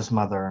Rivera's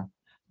mother,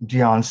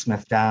 Dion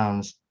Smith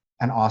Downs,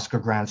 and Oscar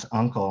Grant's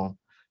uncle,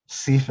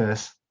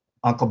 Cephas,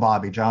 Uncle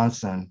Bobby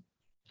Johnson.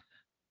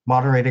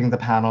 Moderating the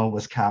panel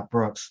was Kat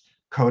Brooks,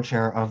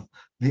 co-chair of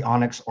the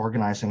Onyx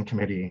Organizing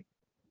Committee.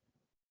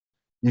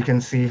 You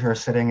can see her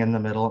sitting in the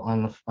middle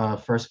on the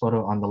first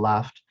photo on the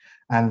left,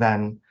 and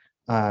then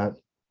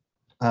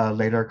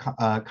later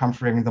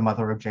comforting the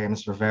mother of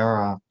James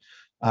Rivera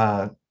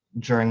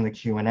during the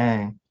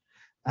Q&A.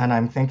 And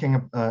I'm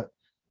thinking,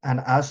 and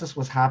as this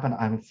was happening,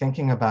 I'm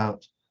thinking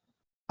about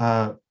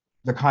the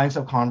kinds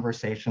of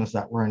conversations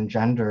that were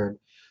engendered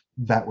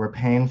that were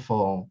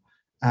painful,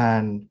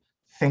 and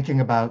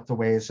thinking about the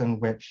ways in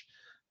which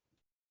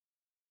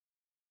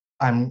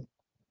I'm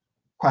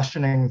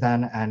questioning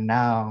then and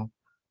now,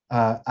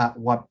 at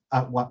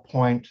what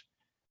point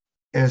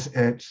is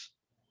it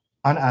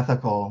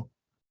unethical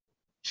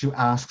to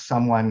ask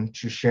someone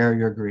to share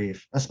your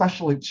grief,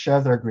 especially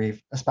share their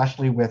grief,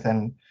 especially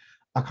within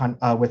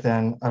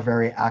a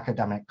very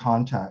academic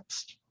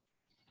context.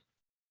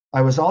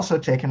 I was also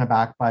taken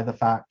aback by the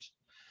fact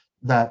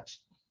that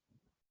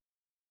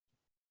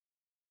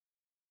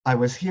I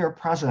was here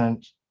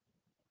present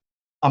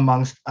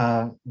amongst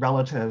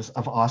relatives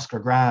of Oscar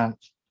Grant,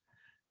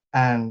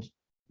 and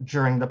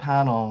during the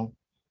panel,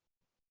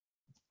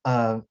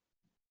 Fruitvale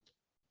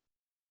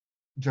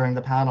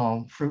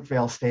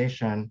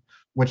Station,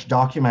 which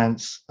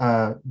documents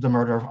the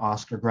murder of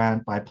Oscar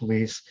Grant by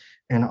police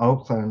in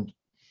Oakland,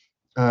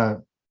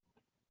 and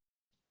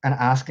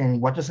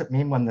asking, what does it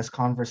mean when this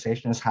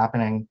conversation is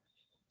happening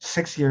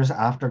 6 years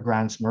after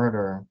Grant's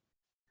murder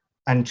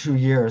and 2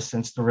 years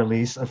since the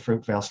release of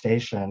Fruitvale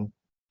Station?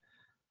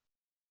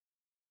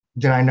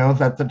 Did I know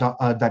that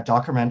that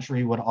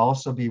documentary would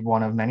also be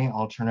one of many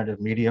alternative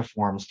media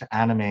forms to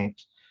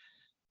animate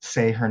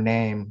Say Her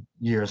Name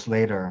years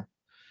later?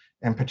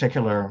 In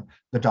particular,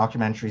 the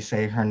documentary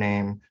Say Her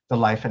Name, The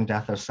Life and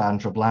Death of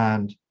Sandra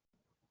Bland.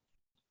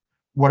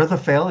 What are the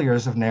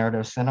failures of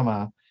narrative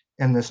cinema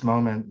in this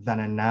moment,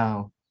 then and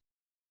now?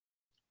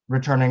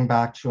 Returning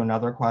back to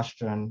another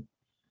question,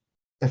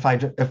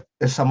 if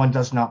someone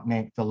does not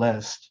make the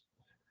list,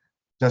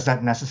 does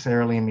that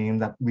necessarily mean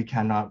that we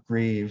cannot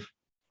grieve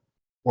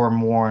or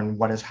mourn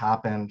what has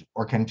happened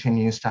or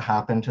continues to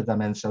happen to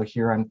them? And so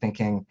here I'm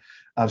thinking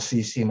of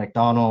C.C.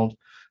 McDonald,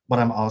 but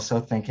I'm also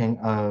thinking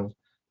of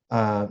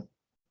Mocha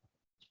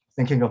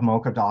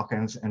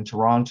Dawkins in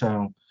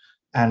Toronto,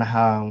 and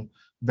how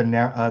the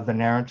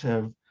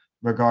narrative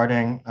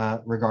regarding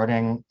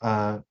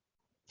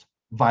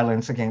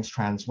violence against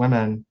trans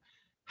women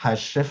has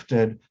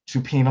shifted to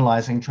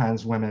penalizing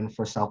trans women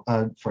for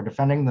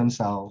defending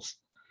themselves.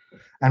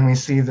 And we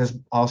see this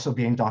also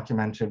being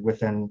documented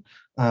within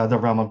the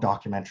realm of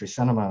documentary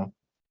cinema.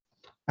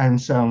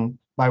 And so,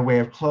 by way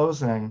of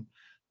closing,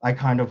 I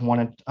kind of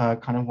wanted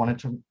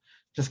to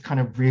just kind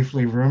of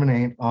briefly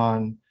ruminate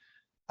on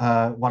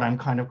what I'm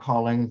kind of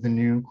calling the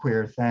new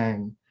queer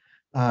thing,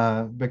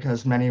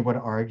 because many would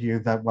argue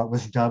that what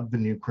was dubbed the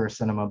new queer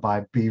cinema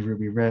by B.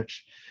 Ruby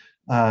Rich,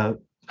 kind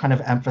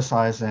of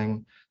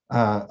emphasizing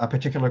a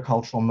particular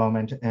cultural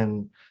moment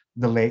in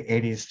the late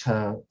 80s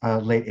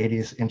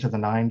into the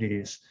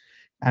 90s.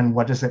 And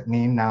what does it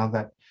mean now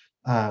that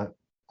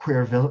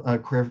queer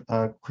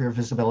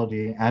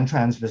visibility and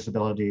trans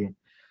visibility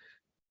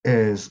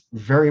is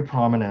very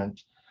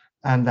prominent?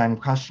 And then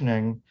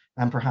questioning,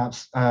 and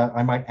perhaps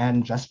I might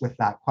end just with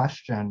that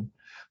question: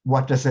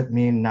 what does it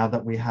mean now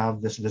that we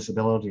have this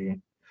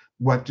visibility?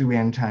 What do we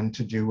intend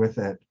to do with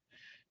it?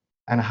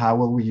 And how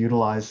will we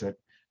utilize it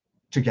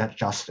to get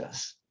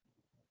justice?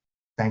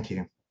 Thank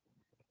you.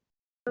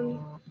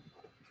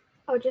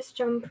 I'll just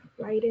jump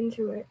right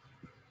into it.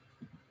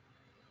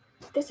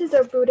 This is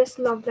a Buddhist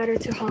love letter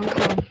to Hong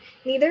Kong,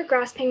 neither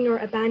grasping nor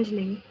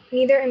abandoning,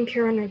 neither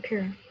impure nor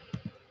pure.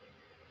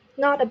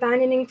 Not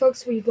abandoning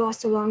folks we've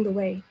lost along the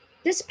way.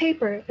 This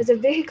paper, as a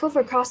vehicle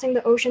for crossing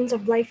the oceans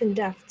of life and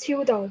death,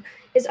 Tudo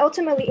is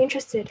ultimately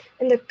interested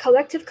in the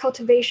collective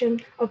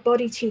cultivation of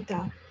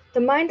bodhicitta, the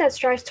mind that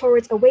strives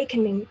towards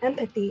awakening,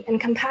 empathy, and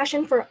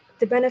compassion for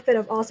the benefit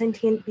of all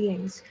sentient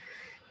beings.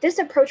 This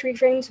approach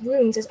reframes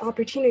wounds as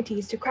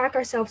opportunities to crack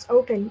ourselves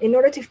open in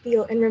order to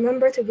feel and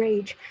remember the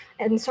rage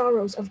and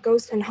sorrows of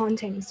ghosts and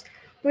hauntings.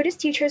 Buddhist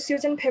teacher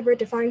Susan Piver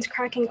defines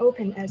cracking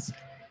open as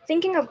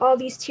thinking of all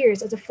these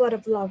tears as a flood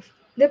of love.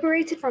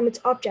 Liberated from its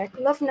object,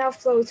 love now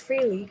flows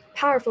freely,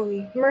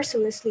 powerfully,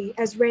 mercilessly,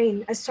 as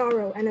rain, as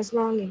sorrow, and as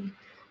longing.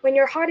 When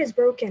your heart is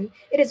broken,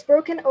 it is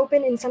broken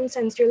open in some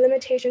sense your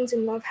limitations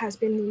in love has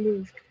been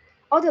removed.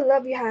 All the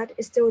love you had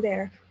is still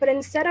there, but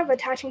instead of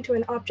attaching to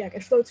an object,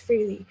 it floats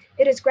freely.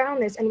 It is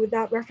groundless and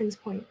without reference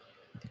point.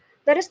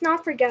 Let us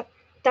not forget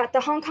that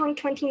the Hong Kong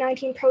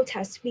 2019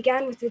 protests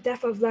began with the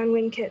death of Leung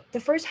Wing Kit, the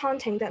first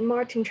haunting that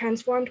marked and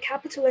transformed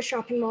capitalist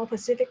shopping mall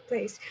Pacific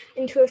Place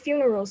into a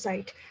funeral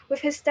site, with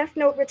his death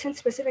note written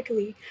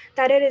specifically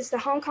that it is the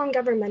Hong Kong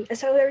government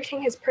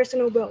accelerating his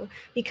personal will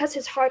because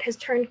his heart has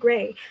turned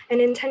gray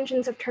and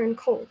intentions have turned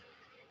cold.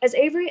 As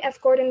Avery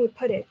F. Gordon would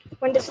put it,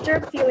 when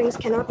disturbed feelings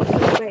cannot be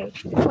put away,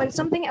 when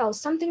something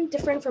else, something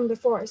different from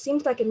before,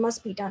 seems like it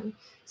must be done,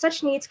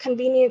 such needs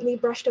conveniently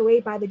brushed away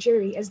by the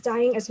jury as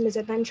dying as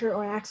misadventure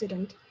or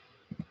accident.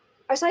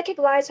 Our psychic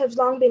lives have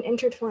long been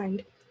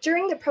intertwined.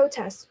 During the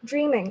protests,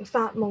 dreaming,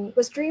 Fa Meng,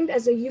 was dreamed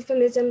as a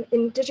euphemism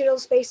in digital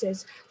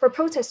spaces for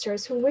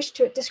protesters who wished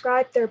to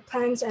describe their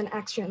plans and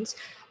actions,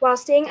 while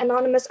staying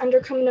anonymous under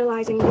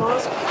criminalizing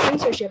laws,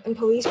 censorship, and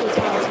police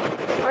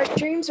brutality. Our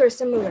dreams were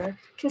similar,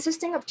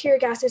 consisting of tear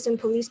gases and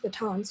police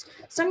batons.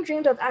 Some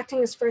dreamed of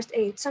acting as first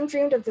aid, some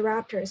dreamed of the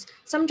Raptors,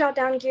 some jot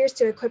down gears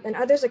to equip, and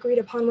others agreed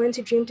upon when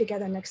to dream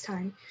together next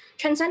time.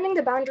 Transcending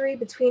the boundary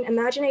between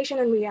imagination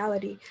and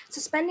reality,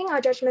 suspending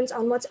our judgments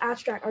on what's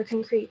abstract or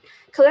concrete,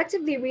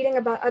 collectively reading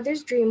about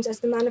others' dreams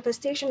as the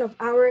manifestation of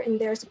our and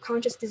their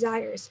subconscious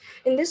desires.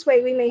 In this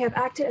way, we may have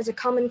acted as a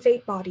common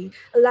fate body,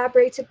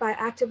 elaborated by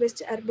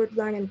activists Edward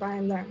Leung and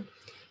Brian Leung.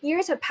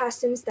 Years have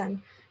passed since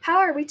then. How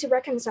are we to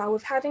reconcile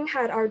with having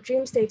had our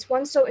dream states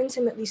once so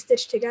intimately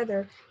stitched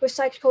together, with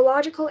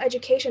psychological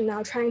education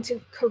now trying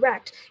to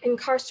correct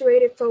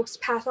incarcerated folks'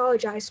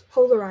 pathologized,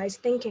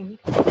 polarized thinking?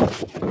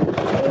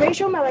 In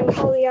Racial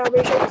Melancholia,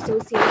 Racial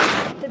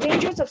Dissociation, the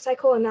dangers of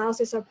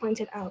psychoanalysis are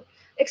pointed out,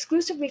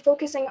 exclusively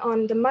focusing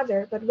on the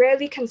mother but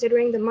rarely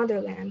considering the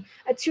motherland,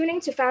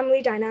 attuning to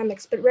family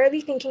dynamics but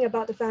rarely thinking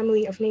about the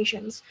family of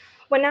nations.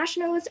 When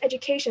nationalist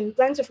education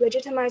blends with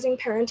legitimizing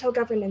parental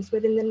governance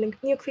within the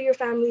nuclear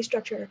family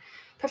structure,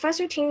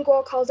 Professor Ting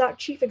Guo calls out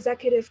Chief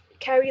Executive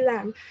Carrie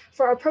Lam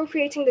for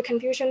appropriating the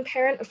Confucian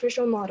parent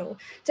official model,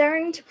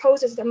 daring to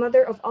pose as the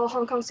mother of all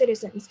Hong Kong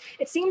citizens.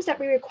 It seems that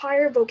we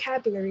require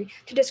vocabulary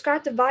to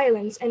describe the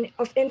violence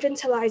of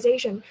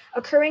infantilization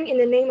occurring in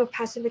the name of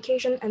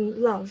pacification and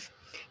love.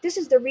 This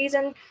is the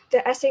reason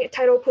the essay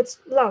title puts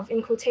love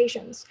in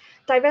quotations,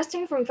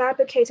 divesting from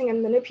fabricating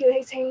and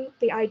manipulating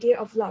the idea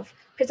of love,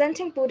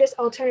 presenting Buddhist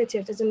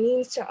alternatives as a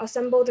means to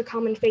assemble the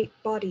common fate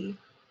body.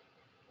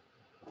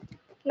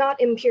 Not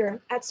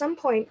impure. At some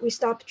point, we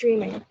stopped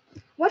dreaming.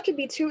 What could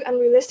be too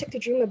unrealistic to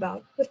dream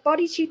about? With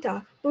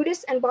bodhicitta,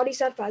 Buddhists and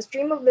bodhisattvas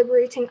dream of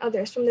liberating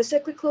others from the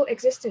cyclical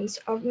existence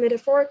of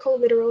metaphorical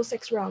literal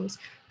six realms,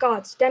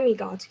 gods,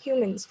 demigods,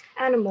 humans,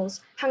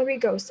 animals, hungry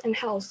ghosts, and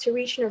hells to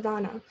reach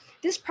nirvana.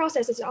 This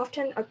process is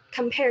often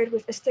compared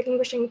with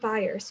extinguishing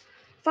fires.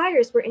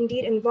 Fires were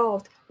indeed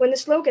involved when the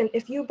slogan,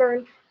 if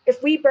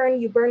we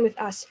burn, you burn with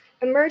us,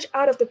 emerged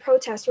out of the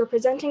protests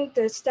representing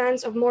the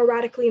stance of more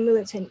radically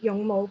militant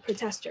Yongmo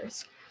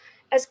protesters.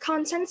 As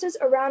consensus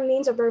around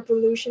means of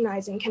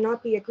revolutionizing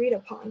cannot be agreed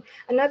upon,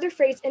 another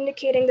phrase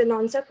indicating the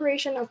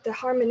non-separation of the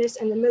harmonist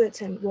and the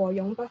militant, 我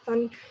永不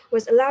分,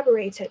 was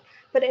elaborated.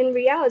 But in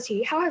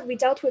reality, how have we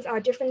dealt with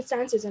our different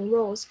stances and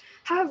roles?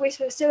 How have we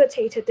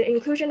facilitated the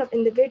inclusion of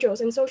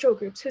individuals and social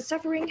groups whose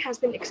suffering has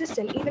been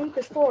existent even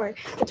before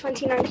the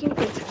 2019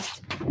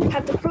 protests?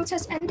 Have the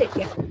protests ended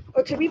yet?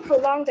 Or could we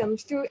prolong them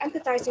through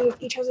empathizing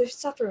with each other's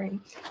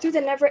suffering, through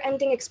the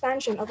never-ending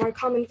expansion of our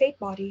common fate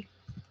body?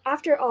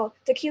 After all,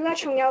 Tequila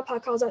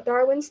Chongyalpa calls out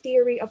Darwin's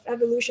theory of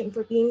evolution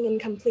for being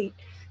incomplete,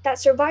 that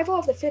survival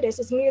of the fittest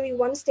is merely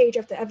one stage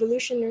of the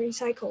evolutionary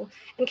cycle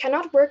and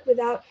cannot work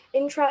without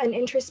intra- and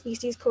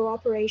interspecies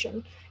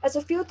cooperation. As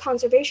a field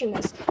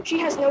conservationist, she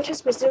has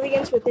noticed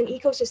resilience within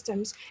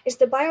ecosystems is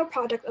the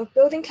byproduct of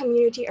building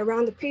community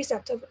around the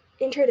precept of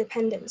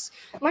interdependence.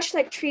 Much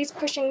like trees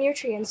pushing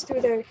nutrients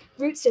through their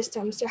root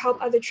systems to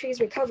help other trees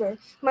recover,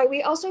 might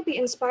we also be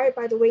inspired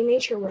by the way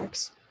nature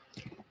works?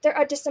 There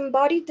are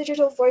disembodied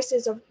digital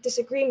voices of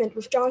disagreement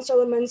with John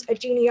Solomon's A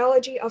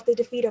Genealogy of the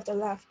Defeat of the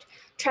Left,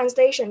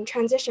 translation,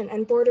 transition,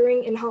 and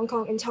bordering in Hong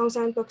Kong in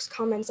Tongsan Book's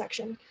comment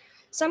section.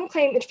 Some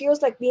claim it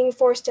feels like being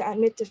forced to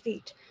admit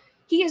defeat.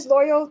 He is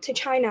loyal to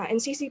China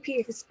and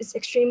CCP is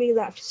extremely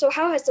left, so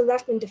how has the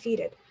left been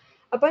defeated?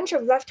 A bunch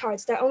of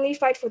leftards that only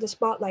fight for the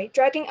spotlight,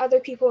 dragging other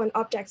people and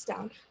objects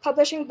down,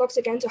 publishing books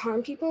again to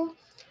harm people?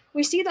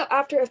 We see the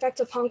after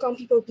effects of Hong Kong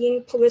people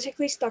being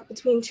politically stuck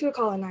between two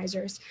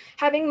colonizers,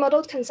 having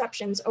muddled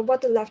conceptions of what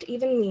the left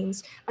even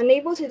means,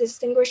 unable to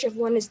distinguish if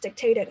one is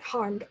dictated,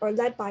 harmed, or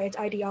led by its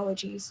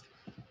ideologies.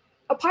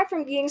 Apart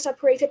from being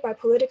separated by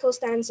political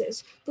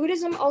stances,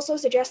 Buddhism also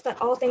suggests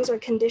that all things are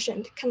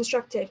conditioned,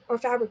 constructed, or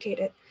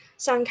fabricated,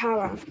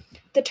 sankhara.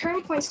 The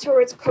term points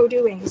towards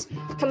co-doings,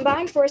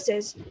 combined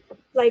forces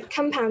like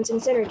compounds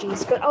and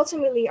synergies, but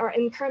ultimately are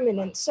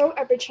impermanent, so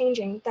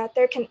ever-changing that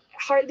there can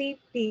hardly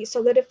be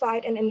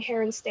solidified and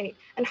inherent state,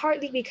 and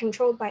hardly be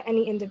controlled by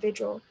any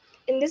individual.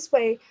 In this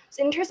way,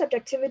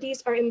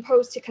 intersubjectivities are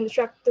imposed to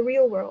construct the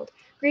real world.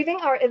 Grieving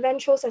our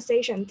eventual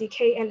cessation,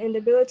 decay, and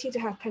inability to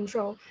have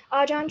control,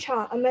 Ajahn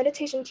Chah, a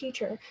meditation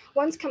teacher,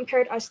 once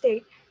compared our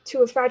state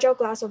to a fragile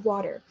glass of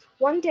water.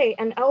 One day,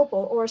 an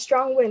elbow or a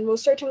strong wind will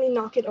certainly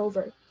knock it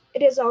over.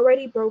 It is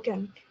already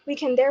broken. We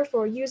can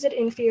therefore use it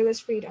in fearless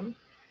freedom.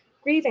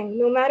 Grieving,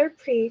 no matter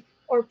pre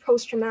or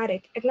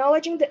post-traumatic,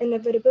 acknowledging the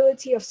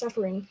inevitability of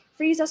suffering,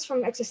 frees us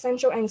from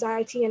existential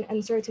anxiety and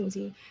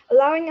uncertainty,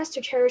 allowing us to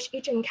cherish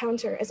each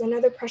encounter as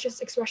another precious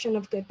expression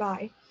of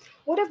goodbye.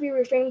 What if we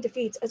reframe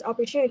defeats as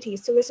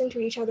opportunities to listen to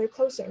each other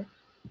closer?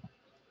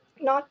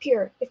 Not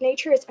pure. If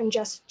nature is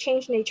unjust,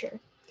 change nature.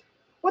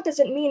 What does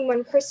it mean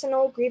when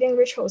personal grieving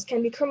rituals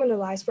can be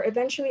criminalized for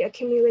eventually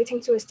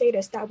accumulating to a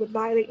status that would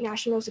violate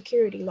national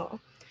security law?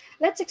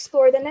 Let's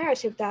explore the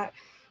narrative that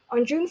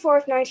on June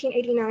 4th,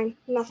 1989,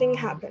 nothing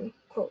happened.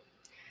 Quote,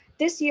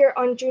 this year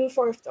on June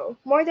 4th, though,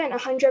 more than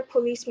 100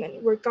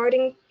 policemen were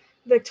guarding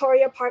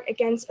Victoria Park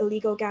against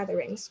illegal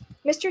gatherings.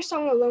 Mr.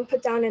 Song alone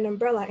put down an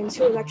umbrella and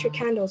 2 electric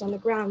candles on the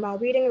ground while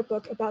reading a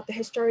book about the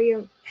history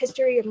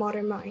of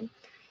modern mind.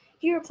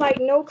 He replied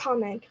no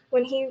comment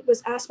when he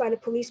was asked by the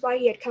police why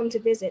he had come to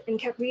visit and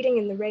kept reading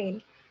in the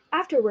rain.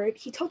 Afterward,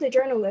 he told the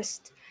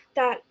journalist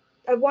that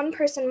a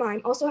one-person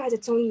mind also has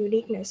its own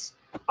uniqueness.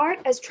 Art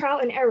as trial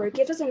and error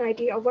gives us an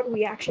idea of what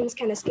reactions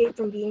can escape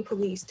from being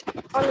policed.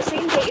 On the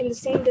same day in the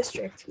same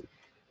district,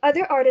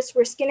 other artists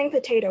were skinning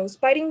potatoes,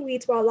 biting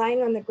weeds while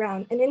lying on the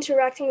ground, and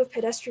interacting with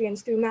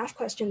pedestrians through math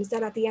questions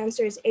that have the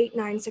answers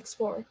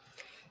 8964.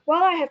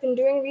 While I have been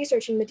doing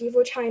research in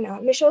medieval China,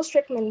 Michelle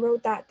Strickman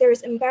wrote that there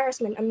is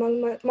embarrassment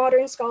among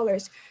modern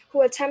scholars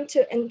who attempt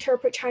to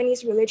interpret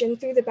Chinese religion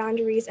through the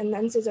boundaries and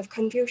lenses of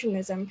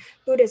Confucianism,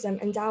 Buddhism,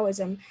 and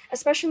Taoism,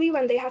 especially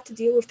when they have to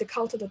deal with the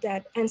cult of the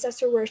dead,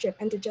 ancestor worship,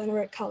 and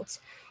degenerate cults.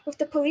 With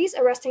the police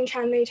arresting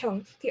Chan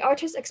Mei-tong, the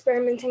artist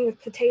experimenting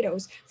with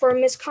potatoes, for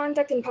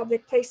misconduct in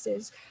public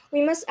places,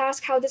 we must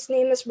ask how this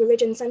nameless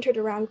religion centered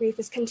around grief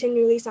is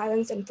continually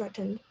silenced and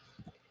threatened.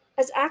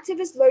 As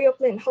activist Lo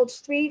Yok-lin holds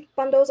 3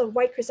 bundles of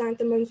white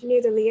chrysanthemums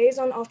near the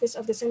liaison office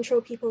of the Central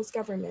People's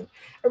Government,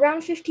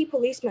 around 50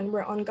 policemen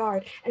were on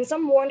guard, and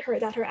some warned her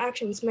that her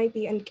actions might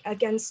be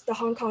against the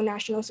Hong Kong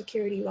national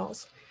security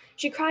laws.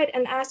 She cried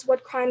and asked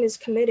what crime is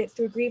committed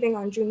through grieving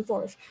on June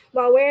 4th,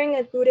 while wearing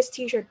a Buddhist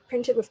t-shirt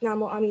printed with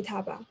Namo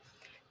Amitabha.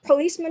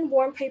 Policemen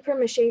warned paper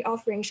mache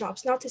offering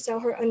shops not to sell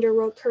her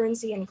underworld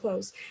currency and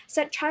clothes,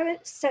 said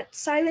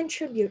silent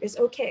tribute is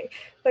okay,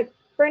 but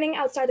burning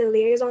outside the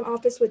liaison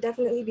office would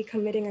definitely be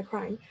committing a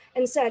crime,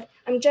 and said,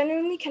 I'm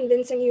genuinely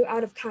convincing you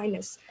out of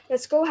kindness.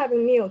 Let's go have a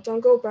meal, don't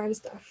go burn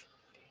stuff.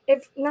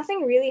 If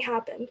nothing really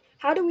happened,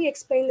 how do we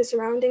explain the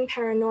surrounding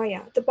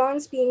paranoia, the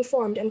bonds being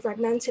formed and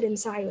fragmented in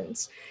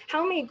silence?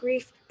 How may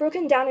grief,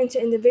 broken down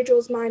into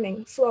individuals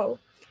miming, flow?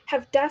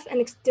 Have death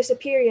and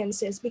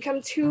disappearances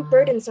become too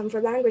burdensome for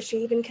language to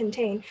even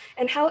contain?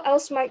 And how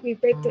else might we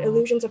break the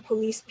illusions of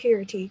police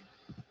purity?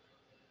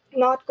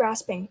 Not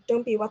grasping,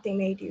 don't be what they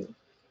made you.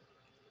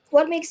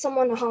 What makes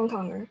someone a Hong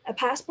Konger? A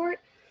passport?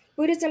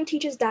 Buddhism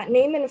teaches that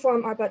name and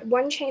form are but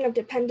one chain of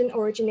dependent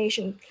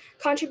origination,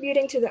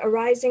 contributing to the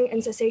arising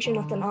and cessation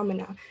of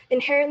phenomena,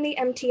 inherently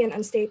empty and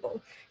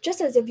unstable.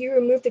 Just as if you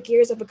remove the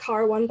gears of a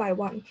car one by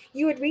one,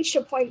 you would reach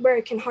a point where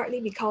it can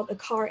hardly be called a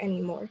car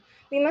anymore.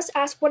 We must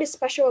ask what is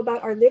special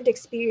about our lived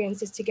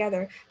experiences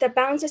together that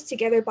bounds us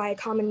together by a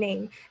common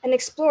name, and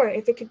explore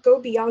if it could go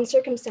beyond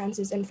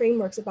circumstances and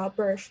frameworks about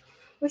birth.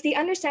 With the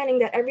understanding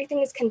that everything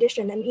is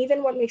conditioned and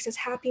even what makes us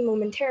happy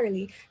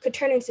momentarily could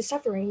turn into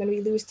suffering when we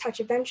lose touch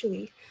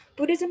eventually,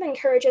 Buddhism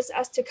encourages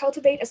us to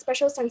cultivate a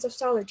special sense of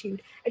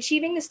solitude,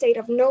 achieving the state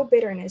of no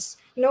bitterness,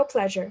 no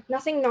pleasure,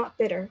 nothing not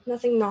bitter,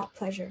 nothing not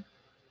pleasure.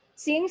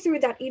 Seeing through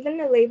that even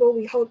the label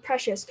we hold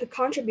precious could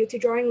contribute to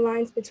drawing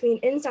lines between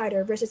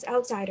insider versus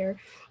outsider,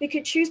 we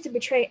could choose to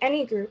betray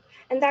any group,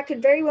 and that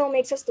could very well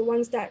make us the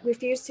ones that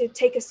refuse to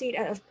take a seat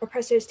at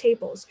oppressors'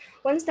 tables,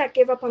 ones that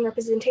give up on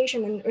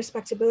representation and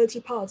respectability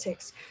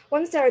politics,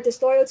 ones that are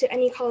disloyal to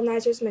any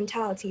colonizer's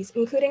mentalities,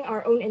 including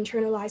our own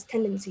internalized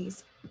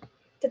tendencies.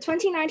 The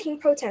 2019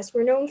 protests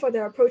were known for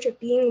their approach of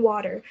being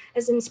water,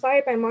 as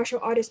inspired by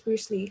martial artist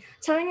Bruce Lee,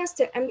 telling us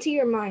to empty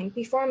your mind,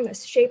 be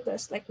formless,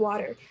 shapeless, like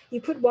water.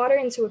 You put water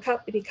into a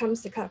cup, it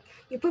becomes the cup.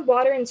 You put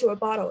water into a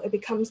bottle, it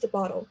becomes the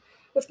bottle.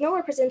 With no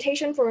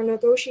representation for a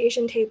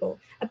negotiation table,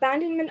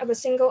 abandonment of a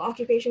single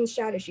occupation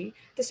strategy,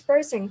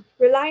 dispersing,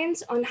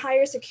 reliance on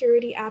higher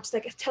security apps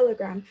like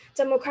Telegram,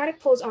 democratic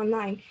polls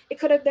online, it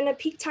could have been a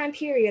peak time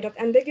period of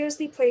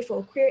ambiguously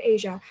playful queer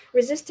Asia,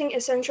 resisting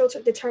essential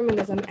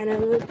determinism and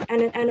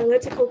an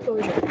analytical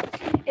closure.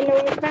 In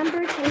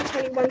November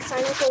 2021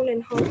 Sinophone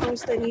and Hong Kong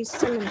Studies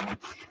seminar,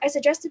 I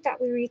suggested that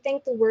we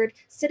rethink the word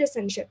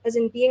citizenship as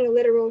in being a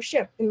literal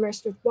ship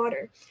immersed with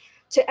water.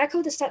 To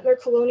echo the settler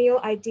colonial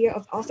idea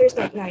of authors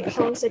like Knight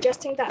Hong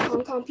suggesting that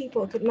Hong Kong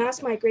people could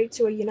mass migrate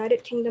to a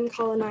United Kingdom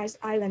colonized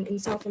island in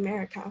South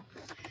America.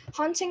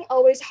 Haunting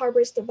always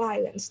harbors the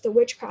violence, the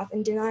witchcraft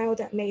and denial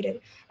that made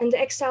it, and the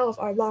exile of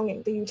our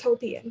longing, the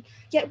utopian.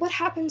 Yet what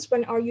happens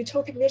when our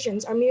utopic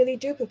visions are merely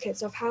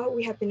duplicates of how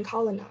we have been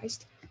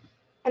colonized?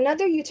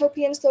 Another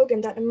utopian slogan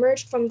that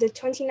emerged from the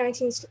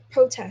 2019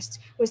 protests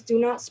was "Do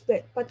not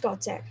split, but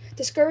Gotek,"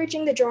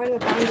 discouraging the drawing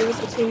of boundaries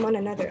between one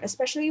another,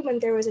 especially when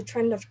there was a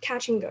trend of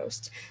catching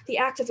ghosts, the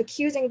act of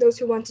accusing those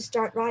who want to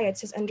start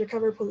riots as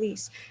undercover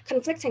police,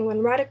 conflicting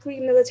when radically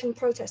militant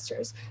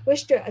protesters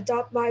wish to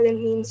adopt violent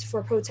means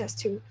for protest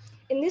too.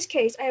 In this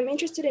case, I am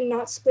interested in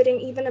not splitting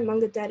even among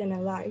the dead and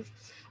alive.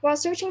 While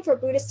searching for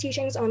Buddhist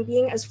teachings on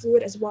being as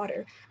fluid as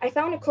water, I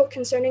found a quote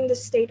concerning the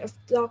state of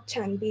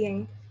Dzogchen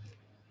being,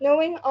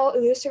 "Knowing all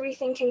illusory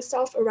thinking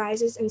self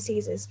arises and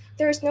ceases.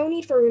 There is no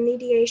need for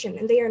remediation,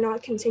 and they are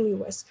not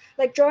continuous.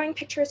 Like drawing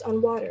pictures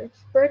on water,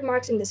 bird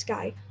marks in the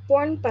sky,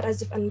 born but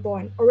as if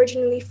unborn,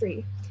 originally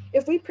free.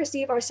 If we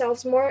perceive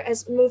ourselves more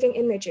as moving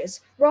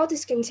images, raw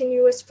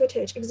discontinuous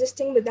footage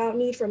existing without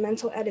need for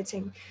mental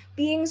editing,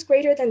 beings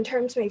greater than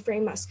terms may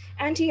frame us,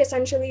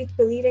 essentially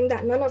believing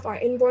that none of our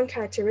inborn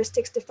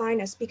characteristics define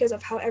us because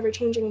of how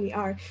ever-changing we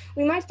are,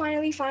 we might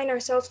finally find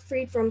ourselves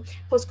freed from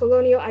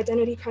post-colonial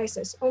identity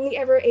crisis, only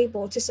ever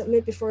able to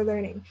submit before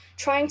learning,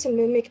 trying to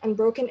mimic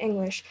unbroken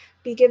English,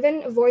 be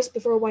given a voice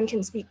before one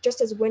can speak, just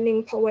as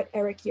winning poet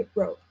Eric Yip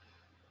wrote.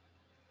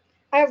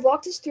 I have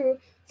walked us through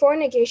 4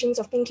 negations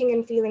of thinking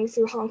and feeling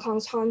through Hong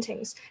Kong's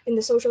hauntings in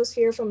the social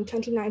sphere from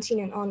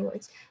 2019 and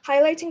onwards,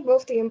 highlighting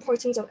both the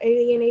importance of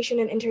alienation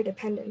and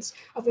interdependence,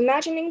 of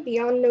imagining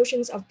beyond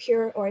notions of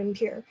pure or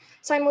impure.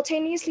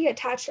 Simultaneously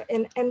attached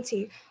and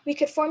empty, we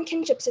could form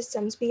kinship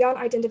systems beyond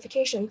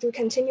identification through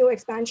continual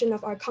expansion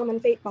of our common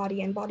fate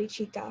body and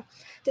bodhicitta,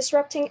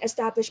 disrupting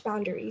established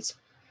boundaries.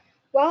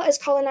 While as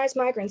colonized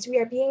migrants, we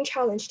are being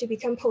challenged to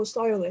become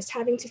post-loyalists,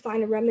 having to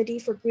find a remedy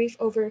for grief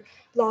over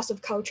loss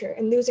of culture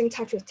and losing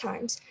touch with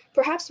times.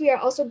 Perhaps we are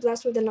also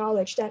blessed with the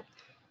knowledge that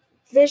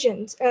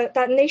visions,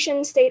 that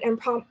nation-state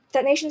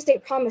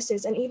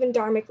promises and even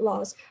dharmic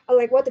laws are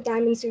like what the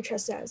Diamond Sutra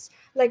says,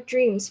 like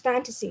dreams,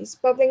 fantasies,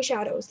 bubbling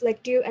shadows,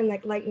 like dew and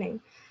like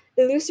lightning,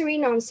 illusory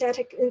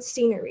non-static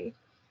scenery.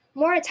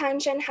 More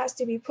attention has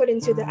to be put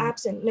into the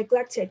absent,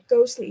 neglected,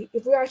 ghostly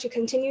if we are to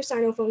continue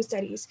Sinophone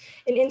studies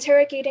in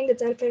interrogating the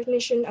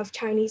definition of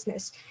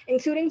Chineseness,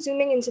 including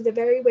zooming into the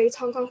very ways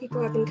Hong Kong people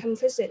have been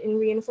complicit in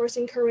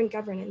reinforcing current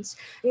governance,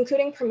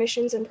 including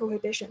permissions and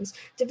prohibitions,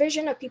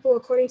 division of people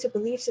according to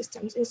belief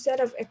systems, instead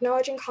of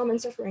acknowledging common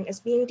suffering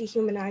as being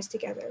dehumanized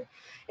together.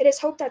 It is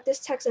hoped that this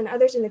text and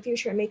others in the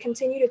future may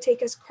continue to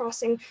take us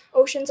crossing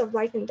oceans of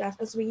life and death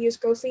as we use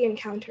ghostly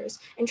encounters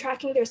and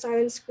tracking their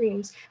silent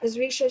screams as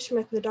research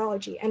methodology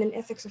and an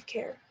ethics of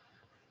care.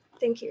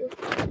 Thank you.